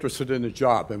seems interested in the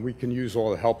job, and we can use all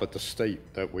the help at the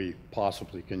state that we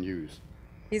possibly can use.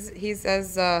 He's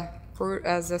as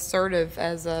assertive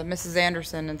as Mrs.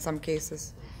 Anderson in some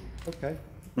cases. Okay.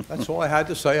 That's all I had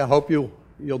to say. I hope you'll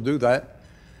do that.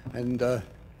 And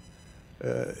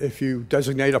if you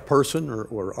designate a person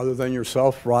or other than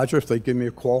yourself, Roger, if they give me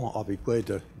a call, I'll be glad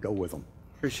to go with them.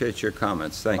 Appreciate your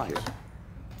comments. Thank you.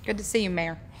 Good to see you,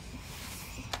 Mayor.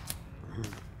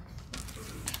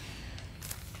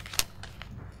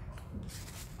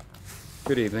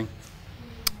 Good evening.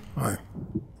 Hi.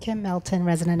 Kim Melton,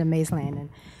 resident of Mays Landing.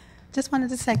 Just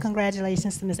wanted to say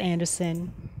congratulations to Ms.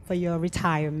 Anderson for your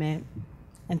retirement,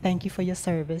 and thank you for your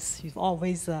service. You've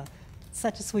always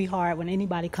such a sweetheart when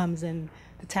anybody comes in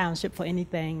the township for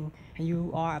anything, and you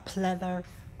are a plethora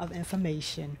of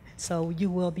information, so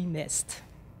you will be missed.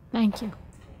 Thank you.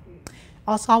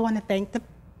 Also, I want to thank the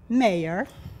mayor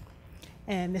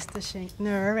and Mr.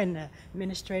 Schenkner and the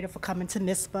administrator for coming to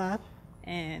NISBA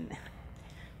and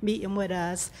meeting with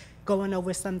us, going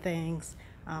over some things.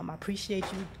 I appreciate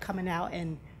you coming out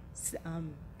and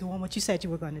doing what you said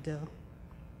you were going to do.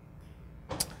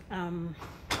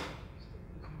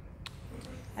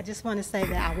 I just want to say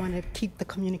that I want to keep the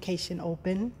communication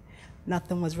open.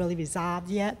 Nothing was really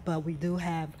resolved yet, but we do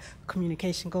have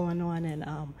communication going on, and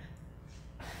I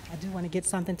do want to get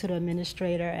something to the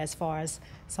administrator as far as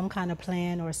some kind of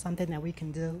plan or something that we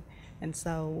can do. And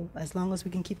so as long as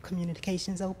we can keep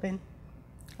communications open,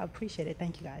 I appreciate it.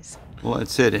 Thank you, guys. Well,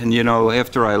 that's it. And, you know,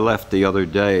 after I left the other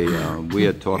day, we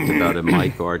had talked about it,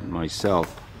 Mike, Art, and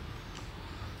myself,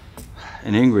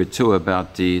 and Ingrid, too,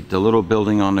 about the little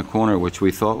building on the corner, which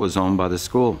we thought was owned by the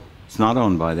school. It's not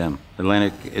owned by them.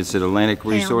 Is it Atlantic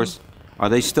Resource? Are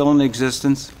they still in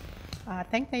existence? I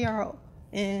think they are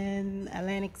in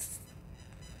Atlantic.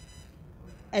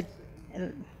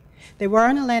 They were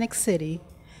in Atlantic City,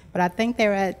 but I think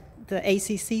they're at the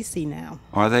ACCC now.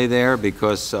 Are they there?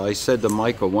 Because I said to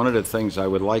Michael, one of the things I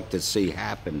would like to see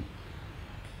happen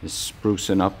is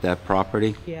sprucing up that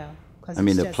property. Yeah. I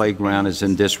mean, the playground is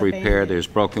in disrepair. There's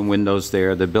broken windows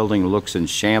there. The building looks in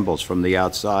shambles from the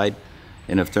outside.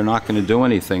 And if they're not going to do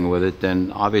anything with it,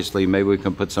 then obviously maybe we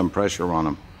can put some pressure on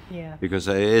them. Yeah. Because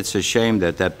it's a shame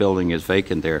that that building is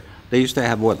vacant there. They used to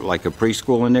have, what, like a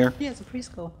preschool in there? Yeah, it's a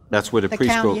preschool. That's where the preschool... The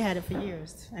county had it for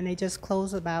years, and they just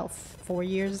closed about 4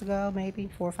 years ago, maybe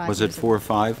 4 or 5 years ago. Was it 4 or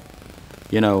 5?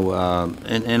 you know,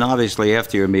 and obviously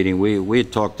after your meeting, we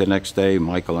had talked the next day,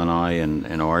 Michael and I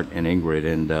and Art and Ingrid,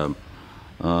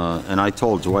 and I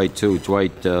told Dwight too.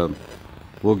 Dwight,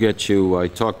 we'll get you. I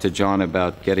talked to John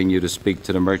about getting you to speak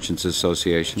to the Merchants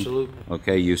Association. Absolutely.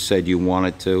 Okay, you said you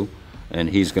wanted to, and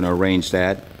he's going to arrange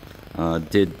that.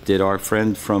 Did our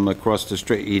friend from across the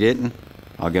street? He didn't.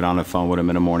 I'll get on the phone with him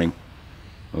in the morning.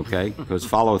 Okay, because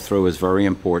follow through is very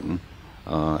important,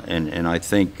 and I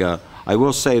think I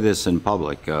will say this in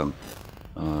public.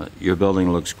 Your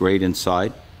building looks great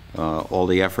inside. All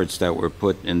the efforts that were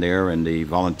put in there and the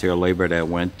volunteer labor that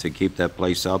went to keep that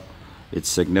place up, it's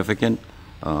significant.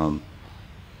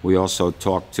 We also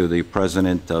talked to the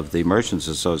president of the Merchants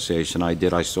Association.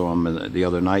 I saw him the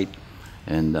other night,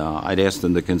 and I'd asked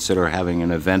him to consider having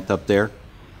an event up there,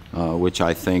 which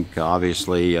I think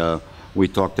obviously we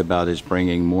talked about is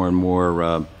bringing more and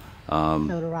more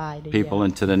people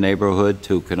into the neighborhood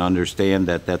who can understand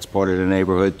that that's part of the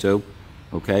neighborhood too.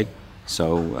 Okay,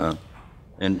 so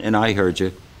and I heard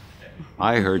you.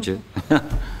 I heard you.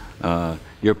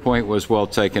 Your point was well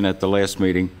taken at the last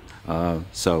meeting.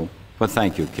 But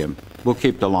thank you, Kim. We'll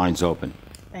keep the lines open.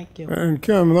 Thank you. And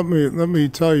Kim, let me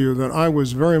tell you that I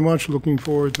was very much looking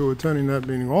forward to attending that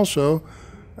meeting also.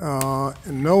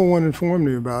 And no one informed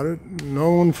me about it.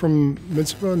 No one from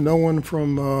Mitzvah, no one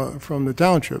from the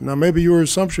township. Now, maybe your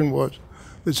assumption was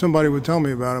that somebody would tell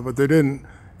me about it, but they didn't,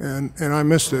 and I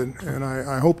missed it. And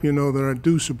I hope you know that I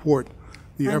do support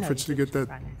the efforts to get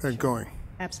that going.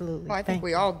 Absolutely. Well, I think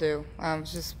we all do.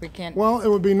 Just we can't. Well, it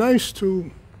would be nice to.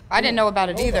 I didn't know about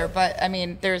it either, but I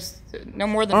mean, there's no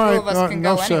more than two of us can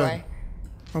go anyway.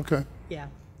 Okay. Yeah.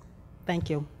 Thank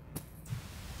you.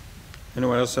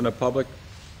 Anyone else in the public?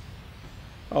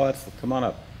 Oh, come on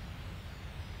up.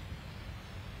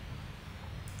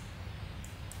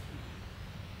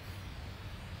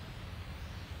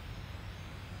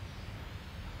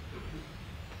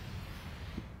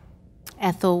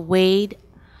 Ethel Wade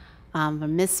from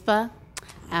MISPA.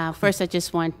 First, I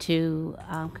just want to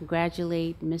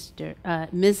congratulate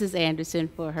Mrs. Anderson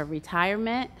for her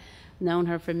retirement. Known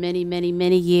her for many, many,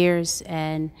 many years,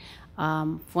 and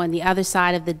on the other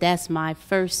side of the desk, my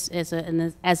first as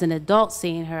an adult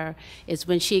seeing her is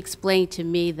when she explained to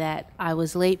me that I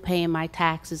was late paying my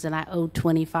taxes and I owed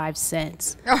 25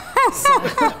 cents. So,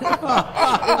 it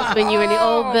was when you were in the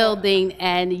old building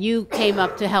and you came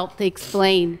up to help to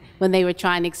explain when they were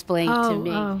trying to explain to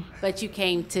me. But you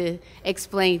came to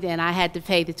explain and I had to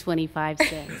pay the 25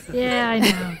 cents. Yeah, I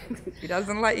know. She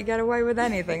doesn't let you get away with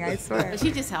anything, I swear.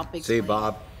 She just helped explain. See,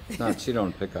 Bob? No, she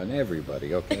don't pick on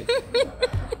everybody, okay?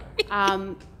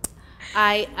 I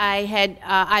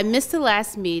missed the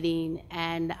last meeting,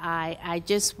 and I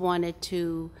just wanted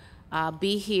to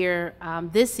be here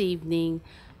this evening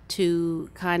to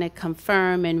kind of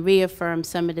confirm and reaffirm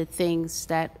some of the things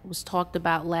that was talked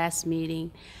about last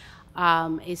meeting.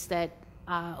 Is that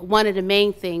one of the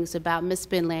main things about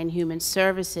MISPA and Land Human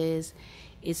Services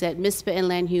is that MISPA and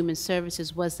Land Human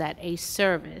Services was that a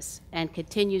service and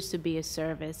continues to be a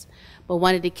service. But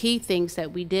one of the key things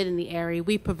that we did in the area,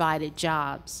 we provided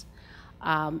jobs.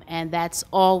 And that's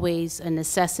always a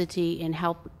necessity in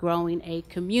help growing a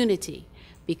community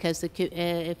because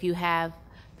if you have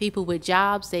people with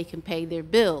jobs, they can pay their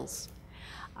bills.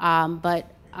 I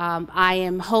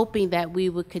am hoping that we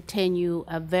would continue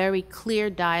a very clear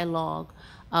dialogue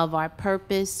of our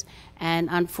purpose. And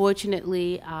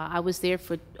unfortunately, I was there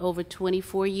for over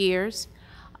 24 years.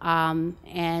 The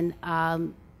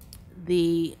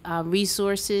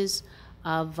resources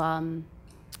of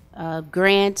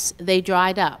grants, they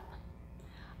dried up.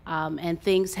 And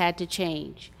things had to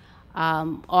change.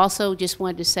 Also, just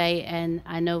wanted to say, and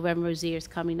I know Reverend Rozier is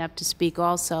coming up to speak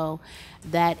also,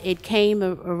 that it came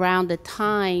around the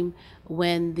time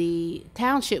when the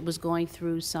township was going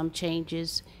through some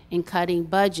changes in cutting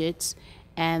budgets,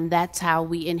 and that's how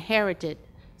we inherited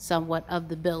somewhat of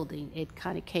the building. It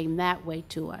kind of came that way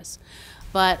to us.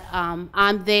 But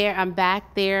I'm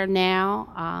back there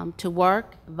now to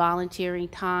work, volunteering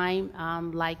time,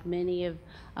 like many of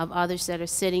others that are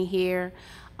sitting here.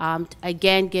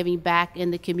 Again, giving back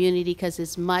in the community because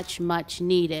it's much, much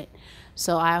needed.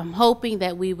 So I'm hoping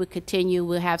that we would continue.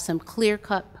 We'll have some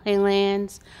clear-cut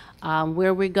plans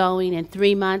where we're going in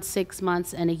 3 months, 6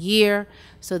 months, and a year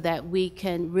so that we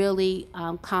can really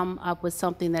come up with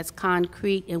something that's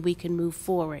concrete and we can move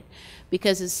forward.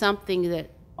 Because it's something that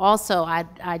also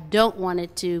I don't want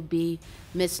it to be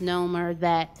misnomer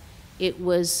that it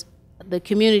was, the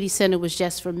community center was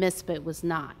just for MISPA. It was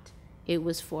not. It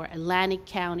was for Atlantic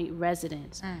County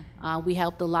residents. We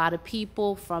helped a lot of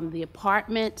people from the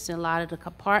apartments and a lot of the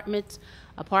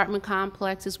apartment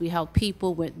complexes. We helped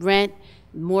people with rent,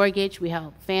 mortgage. We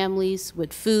help families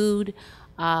with food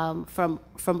from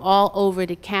all over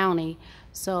the county.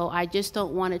 So I just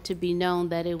don't want it to be known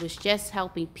that it was just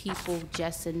helping people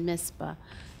just in MISPA.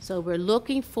 So we're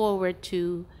looking forward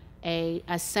to a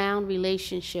sound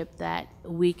relationship that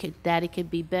it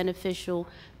could be beneficial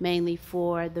mainly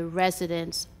for the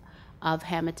residents of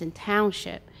Hamilton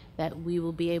Township, that we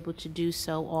will be able to do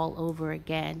so all over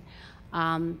again.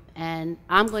 And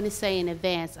I'm going to say in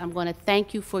advance, I'm going to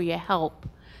thank you for your help,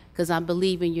 because I'm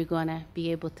believing you're going to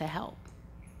be able to help.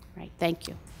 Right, thank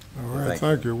you. All right,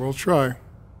 thank you. We'll try.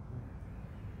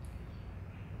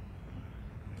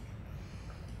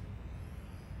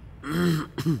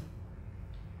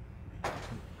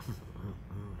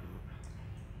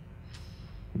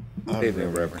 I'm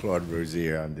Reverend Claude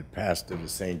Rosier. I'm the pastor of the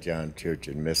St. John Church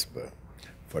in Mispa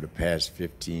for the past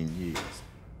 15 years.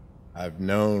 I've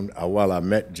known, I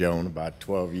met Joan about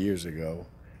 12 years ago,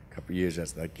 a couple years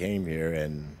after I came here,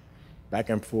 and back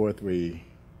and forth we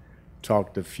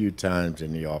talked a few times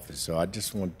in the office. So I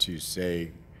just want to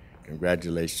say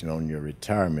congratulations on your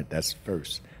retirement. That's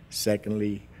first.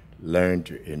 Secondly, learn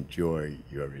to enjoy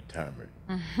your retirement.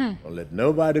 Don't let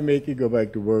nobody make you go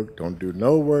back to work. Don't do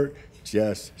no work.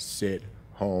 Just sit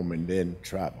home and then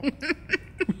travel.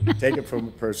 Take it from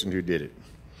a person who did it.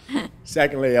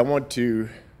 Secondly, I want to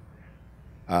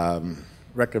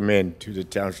recommend to the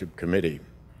Township Committee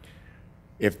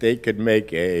if they could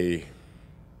make a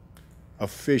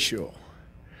official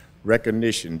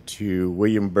recognition to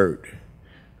William Burt,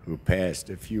 who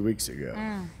passed a few weeks ago.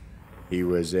 He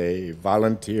was a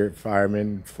volunteer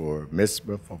fireman for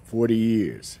MISPA for 40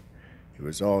 years. He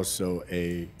was also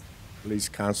a police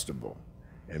constable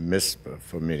in MISPA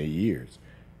for many years.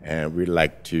 And we'd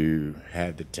like to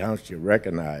have the township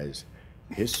recognize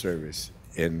his service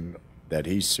in that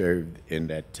he served in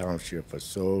that township for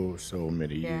so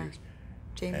many years.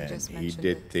 Jamie and just he mentioned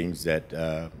did things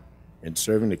that, in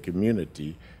serving the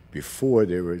community, before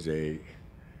there was a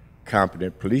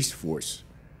competent police force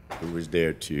who was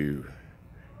there to,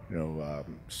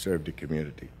 serve the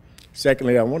community.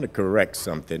 Secondly, I want to correct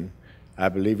something. I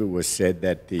believe it was said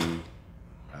that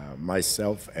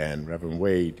myself and Reverend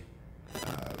Wade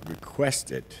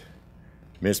requested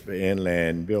MISPA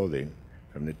Inland Building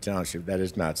from the township. That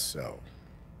is not so.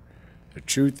 The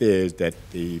truth is that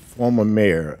the former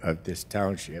mayor of this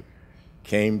township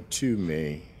came to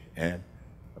me, and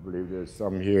I believe there's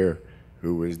some here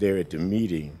who was there at the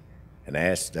meeting, and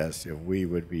asked us if we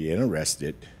would be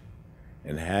interested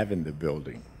in having the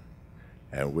building.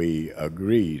 And we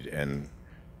agreed, and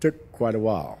took quite a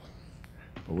while.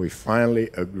 But we finally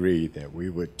agreed that we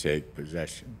would take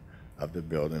possession of the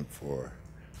building for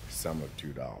the sum of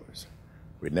 $2.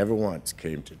 We never once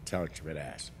came to the township and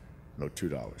asked, no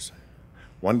 $2.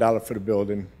 $1 for the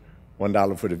building,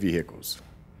 $1 for the vehicles.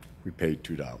 We paid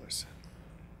 $2.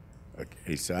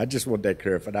 Okay, so I just want that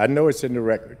clarified. I know it's in the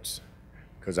records,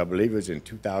 because I believe it was in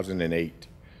 2008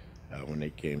 when they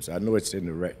came. So I know it's in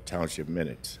the township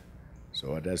minutes.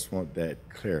 So I just want that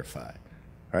clarified.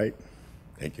 All right?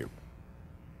 Thank you.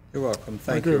 You're welcome.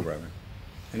 Thank you, Reverend.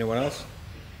 Anyone else?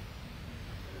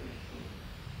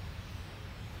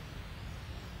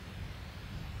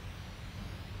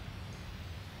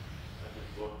 I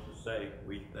just want to say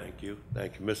we thank you.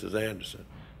 Thank you, Mrs. Anderson.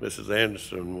 Mrs.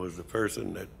 Anderson was the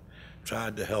person that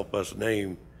tried to help us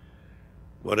name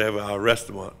whatever our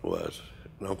restaurant was.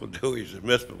 And Uncle Dewey's at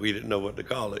MISPA, we didn't know what to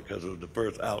call it because it was the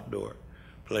first outdoor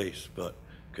place. But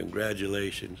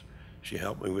congratulations. She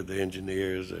helped me with the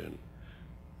engineers, and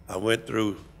I went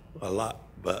through a lot,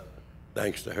 but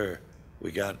thanks to her,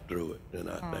 we got through it. And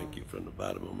I thank you from the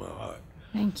bottom of my heart.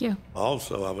 Thank you.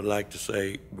 Also, I would like to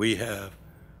say we have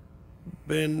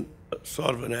been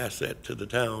sort of an asset to the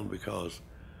town, because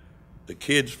the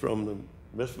kids from the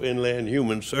MISPA Inland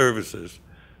Human Services,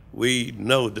 we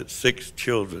know that 6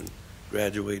 children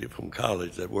graduated from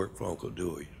college that work for Uncle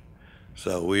Dewey.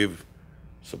 So we've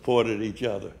supported each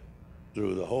other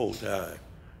through the whole time,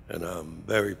 and I'm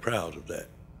very proud of that.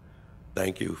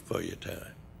 Thank you for your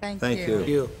time. Thank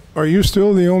you. Are you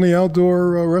still the only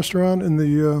outdoor restaurant in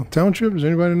the township? Does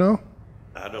anybody know?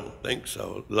 I don't think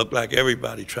so. It looked like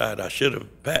everybody tried. I should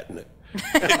have patented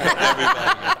it.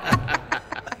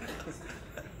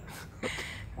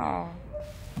 Oh.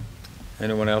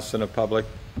 Anyone else in the public?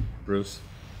 Bruce?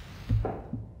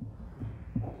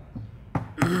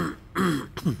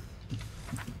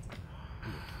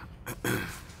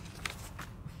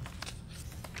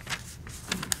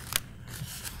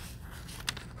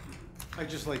 I'd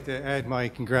just like to add my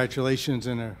congratulations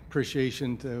and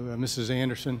appreciation to Mrs.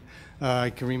 Anderson. I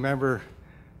can remember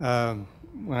when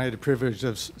I had the privilege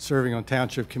of serving on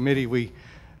Township Committee, we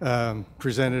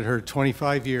presented her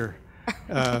 25-year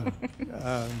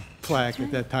plaque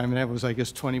at that time, and that was, I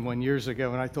guess, 21 years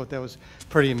ago, and I thought that was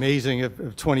pretty amazing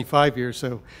of 25 years,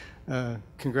 so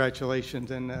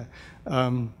congratulations. And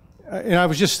I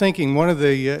was just thinking, one of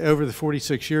the, over the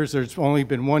 46 years, there's only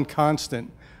been one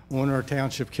constant on our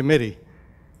township committee,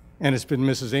 and it's been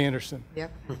Mrs. Anderson.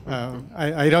 Yep.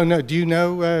 I don't know, do you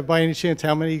know by any chance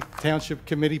how many township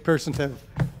committee persons have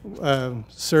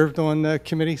served on the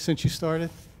committee since you started?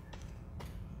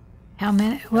 How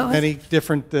many? What was Any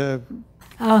different,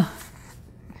 not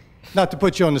to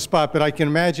put you on the spot, but I can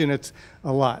imagine it's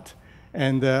a lot.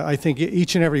 And I think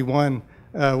each and every one,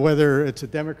 whether it's a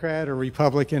Democrat or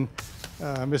Republican,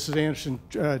 Mrs. Anderson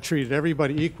treated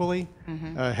everybody equally,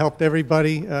 helped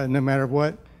everybody no matter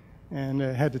what, and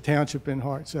had the township in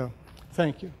heart. So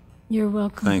thank you. You're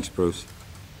welcome. Thanks, Bruce.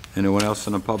 Anyone else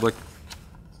in the public?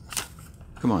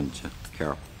 Come on,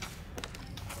 Carol.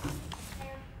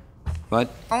 What?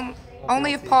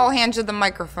 Only if Paul hands you the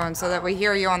microphone so that we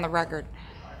hear you on the record.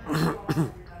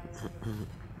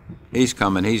 He's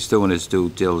coming. He's doing his due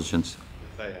diligence.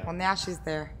 Well, now she's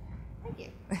there.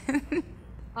 Thank you.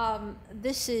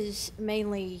 This is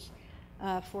mainly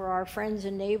for our friends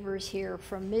and neighbors here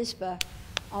from Mizpah.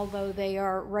 Although they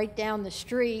are right down the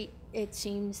street, it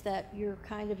seems that you're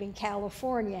kind of in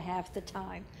California half the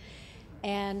time.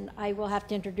 And I will have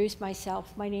to introduce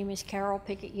myself. My name is Carol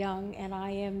Pickett Young, and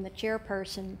I am the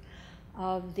chairperson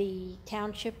of the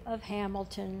Township of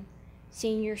Hamilton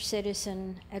Senior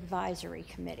Citizen Advisory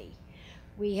Committee.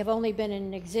 We have only been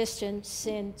in existence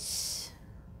since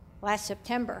last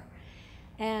September.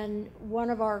 And one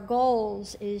of our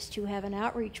goals is to have an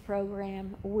outreach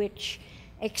program which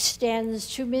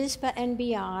extends to Mizpah and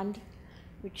beyond,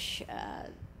 which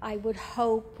I would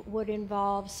hope would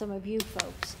involve some of you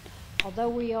folks. Although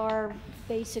we are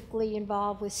basically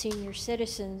involved with senior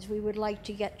citizens, we would like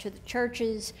to get to the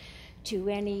churches, to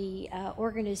any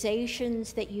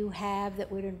organizations that you have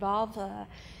that would involve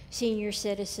senior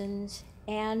citizens,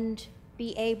 and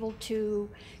be able to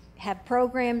have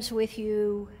programs with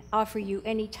you, offer you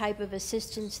any type of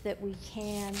assistance that we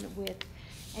can with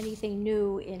anything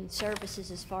new in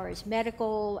services as far as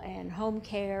medical and home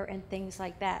care and things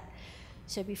like that.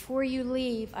 So before you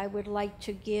leave, I would like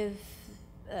to give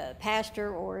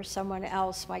pastor or someone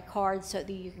else my card so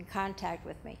that you can contact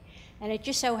with me. And it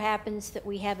just so happens that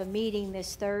we have a meeting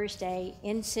this Thursday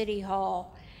in City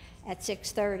Hall at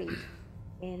 6:30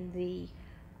 in the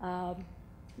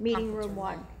meeting room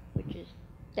 1, which is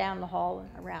down the hall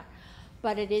and around.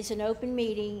 But it is an open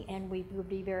meeting, and we would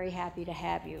be very happy to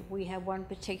have you. We have one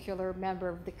particular member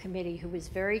of the committee who is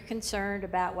very concerned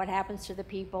about what happens to the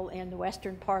people in the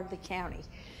western part of the county.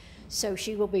 So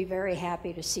she will be very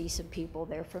happy to see some people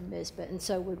there from Mizpah, and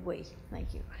so would we.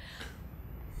 Thank you.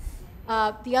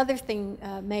 The other thing,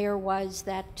 Mayor, was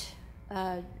that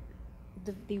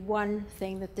the one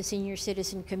thing that the Senior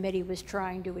Citizen Committee was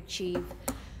trying to achieve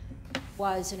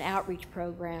was an outreach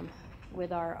program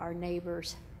with our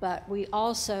neighbors. But we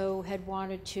also had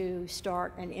wanted to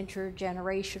start an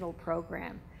intergenerational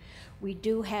program. We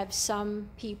do have some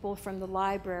people from the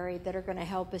library that are going to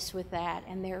help us with that,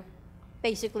 and they're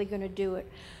basically going to do it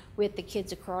with the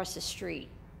kids across the street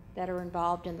that are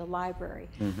involved in the library.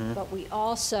 But we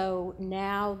also,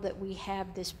 now that we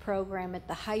have this program at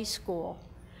the high school,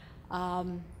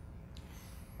 all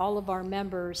of our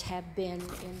members have been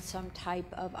in some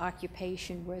type of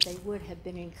occupation where they would have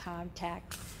been in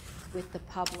contact with the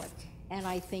public. And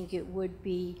I think it would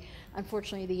be,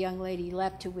 unfortunately the young lady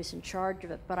left who was in charge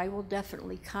of it, but I will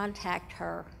definitely contact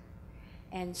her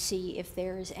and see if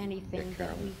there is anything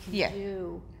that we can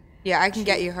do. Yeah, I can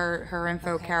get you her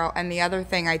info, okay. Carol. And the other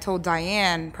thing I told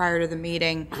Diane prior to the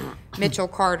meeting, Mitchell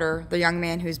Carter, the young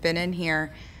man who's been in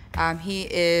here, he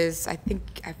is, I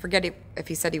forget if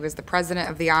he said he was the president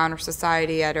of the Honor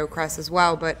Society at Oak Crest as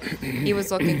well, but he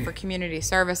was looking for community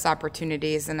service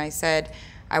opportunities, and I said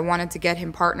I wanted to get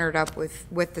him partnered up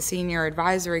with the Senior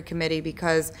Advisory Committee,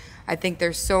 because I think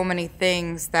there's so many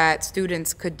things that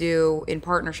students could do in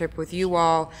partnership with you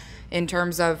all in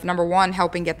terms of, number one,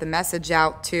 helping get the message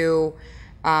out to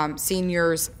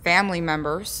seniors' family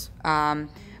members,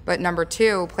 but number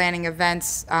two, planning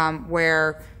events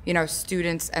where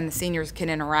students and the seniors can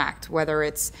interact, whether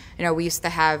it's, we used to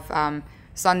have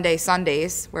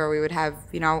Sundays where we would have,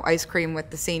 ice cream with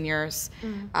the seniors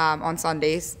on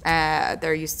Sundays.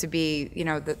 There used to be,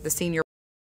 the senior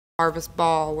harvest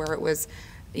ball where it was,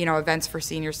 events for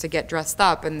seniors to get dressed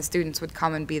up, and the students would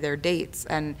come and be their dates.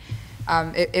 And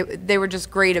they were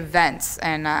just great events.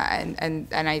 And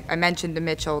I mentioned to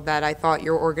Mitchell that I thought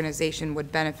your organization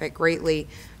would benefit greatly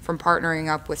from partnering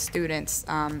up with students.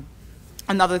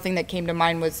 another thing that came to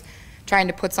mind was trying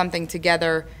to put something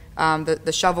together,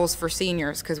 the shovels for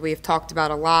seniors, because we've talked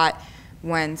about a lot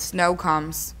when snow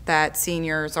comes that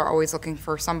seniors are always looking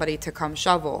for somebody to come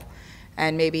shovel.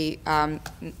 And maybe,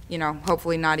 you know,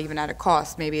 hopefully not even at a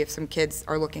cost. Maybe if some kids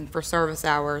are looking for service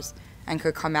hours and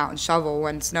could come out and shovel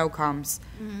when snow comes,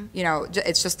 you know,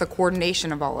 it's just the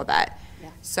coordination of all of that.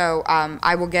 So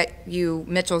I will get you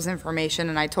Mitchell's information,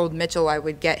 and I told Mitchell I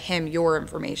would get him your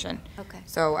information. Okay.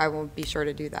 So I will be sure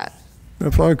to do that.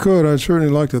 If I could, I'd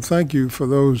certainly like to thank you for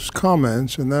those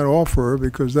comments and that offer,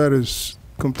 because that is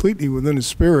completely within the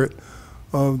spirit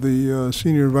of the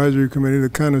Senior Advisory Committee, the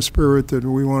kind of spirit that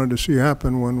we wanted to see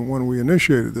happen when we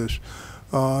initiated this.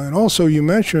 And also you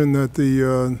mentioned that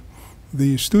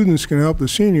the students can help the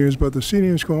seniors, but the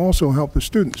seniors can also help the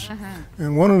students.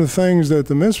 And one of the things that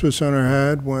the Misfit Center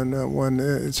had when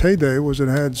its heyday was it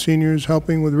had seniors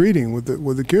helping with reading with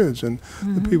the kids, and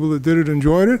the people that did it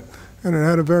enjoyed it, and it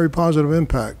had a very positive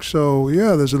impact. So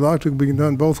yeah, there's a lot to be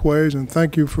done both ways, and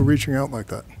thank you for reaching out like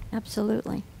that.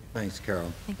 Absolutely. Thanks,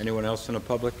 Carol. Anyone else in the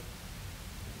public?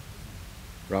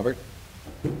 Robert?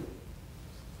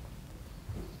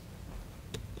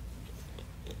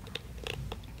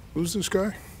 Who's this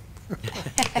guy?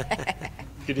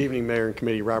 Good evening, Mayor and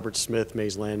Committee. Robert Smith,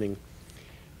 Mays Landing.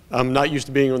 I'm not used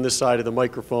to being on this side of the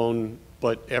microphone,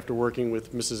 but after working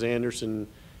with Mrs. Anderson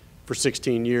for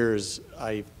 16 years,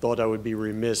 I thought I would be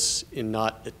remiss in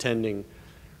not attending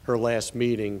her last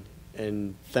meeting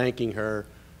and thanking her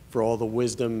for all the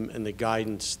wisdom and the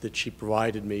guidance that she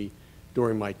provided me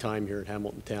during my time here at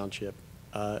Hamilton Township.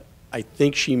 I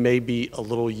think she may be a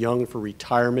little young for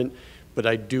retirement, but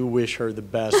I do wish her the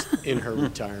best in her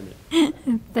retirement. Thank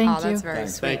you. That's very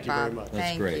sweet, Thank you very Bob. much.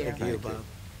 That's great. You. Thank you, Bob.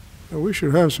 We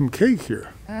should have some cake here.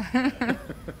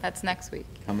 That's next week.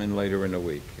 Come in later in the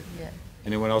week. Yeah.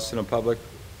 Anyone else in the public?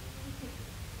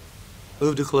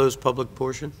 Move to close public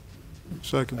portion.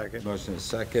 Second. Motion is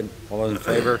second. All in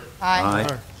favor? Aye.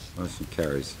 Aye. Motion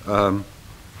carries. You're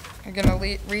going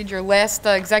to read your last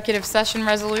executive session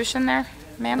resolution there,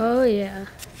 ma'am? Oh, yeah.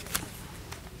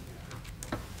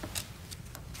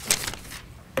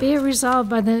 Be it resolved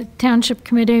by the Township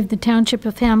Committee of the Township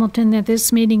of Hamilton that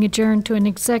this meeting adjourn to an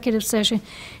executive session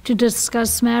to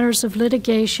discuss matters of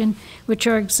litigation which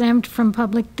are exempt from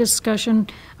public discussion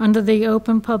under the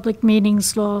Open Public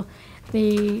Meetings Law,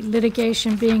 the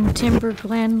litigation being Timber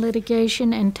Glen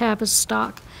litigation and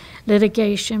Tavistock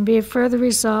litigation. Be it further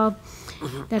resolved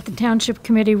that the Township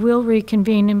Committee will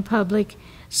reconvene in public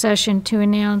session to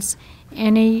announce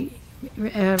any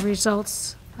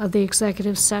results of the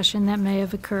executive session that may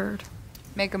have occurred.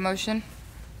 Make a motion.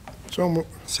 So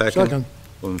Second.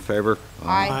 All in favor?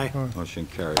 Aye. Motion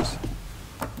carries.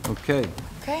 Okay.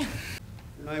 Okay.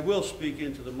 And I will speak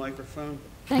into the microphone.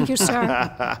 Thank you,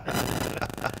 sir.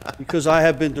 Because I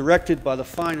have been directed by the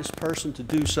finest person to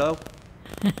do so.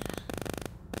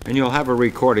 And you'll have a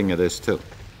recording of this, too.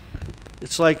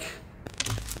 It's like,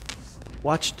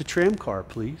 watch the tram car,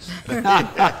 please.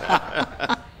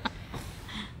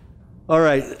 All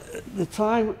right, the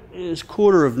time is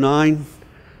 8:45.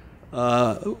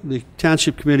 The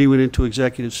Township Committee went into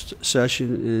executive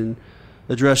session and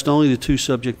addressed only the two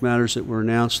subject matters that were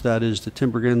announced, that is the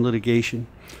Timber Glen litigation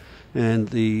and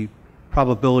the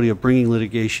probability of bringing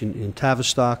litigation in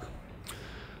Tavistock.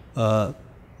 The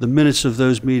minutes of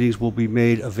those meetings will be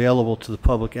made available to the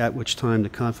public, at which time the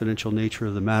confidential nature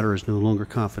of the matter is no longer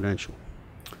confidential.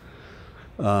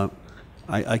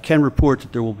 I can report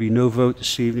that there will be no vote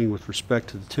this evening with respect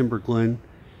to the Timber Glen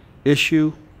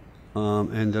issue,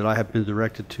 and that I have been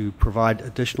directed to provide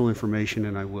additional information,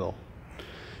 and I will.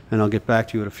 And I'll get back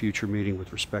to you at a future meeting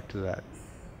with respect to that.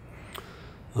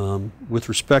 With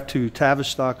respect to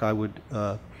Tavistock, I would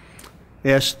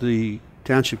ask the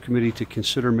Township Committee to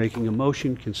consider making a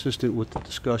motion consistent with the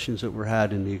discussions that were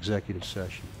had in the executive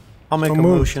session. I'll make a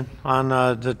motion on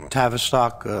the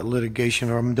Tavistock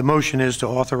litigation. The motion is to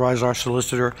authorize our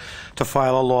solicitor to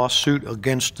file a lawsuit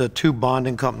against the two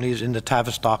bonding companies in the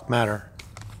Tavistock matter.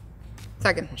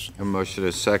 Second. A motion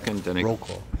is second. Any roll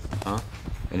call?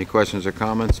 Any questions or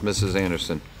comments? Mrs.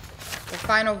 Anderson. The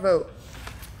final vote.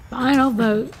 Final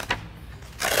vote.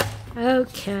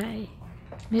 Okay.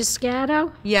 Ms.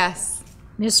 Gatto? Yes.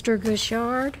 Mr.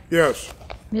 Gouchard? Yes.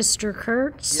 Mr.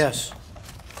 Kurtz? Yes.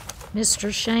 Mr.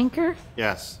 Schenker?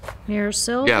 Yes. Mayor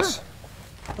Silver? Yes.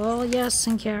 All yes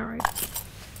and carried.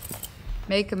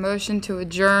 Make a motion to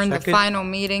adjourn the final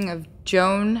meeting of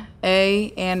Joan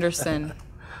A. Anderson.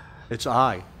 It's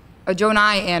I. Joan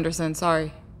I. Anderson,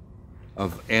 sorry.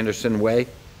 Of Anderson Way?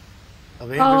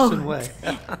 Of Anderson Way.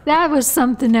 That was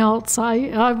something else.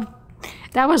 I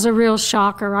That was a real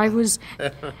shocker. I was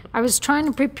trying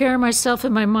to prepare myself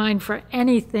in my mind for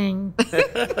anything.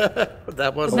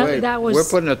 That was No, that was. We're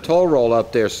putting a toll roll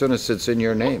up there as soon as it's in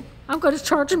your name. I'm going to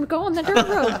charge him to go on the dirt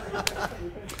road.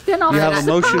 Then I'll You have fix a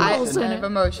the motion? potholes in I have a it.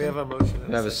 motion. We have a motion.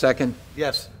 You have a second?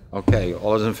 Yes. Okay,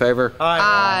 all those in favor?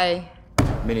 Aye.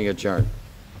 Meeting adjourned.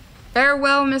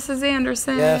 Farewell, Mrs.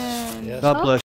 Anderson. Yes. God bless.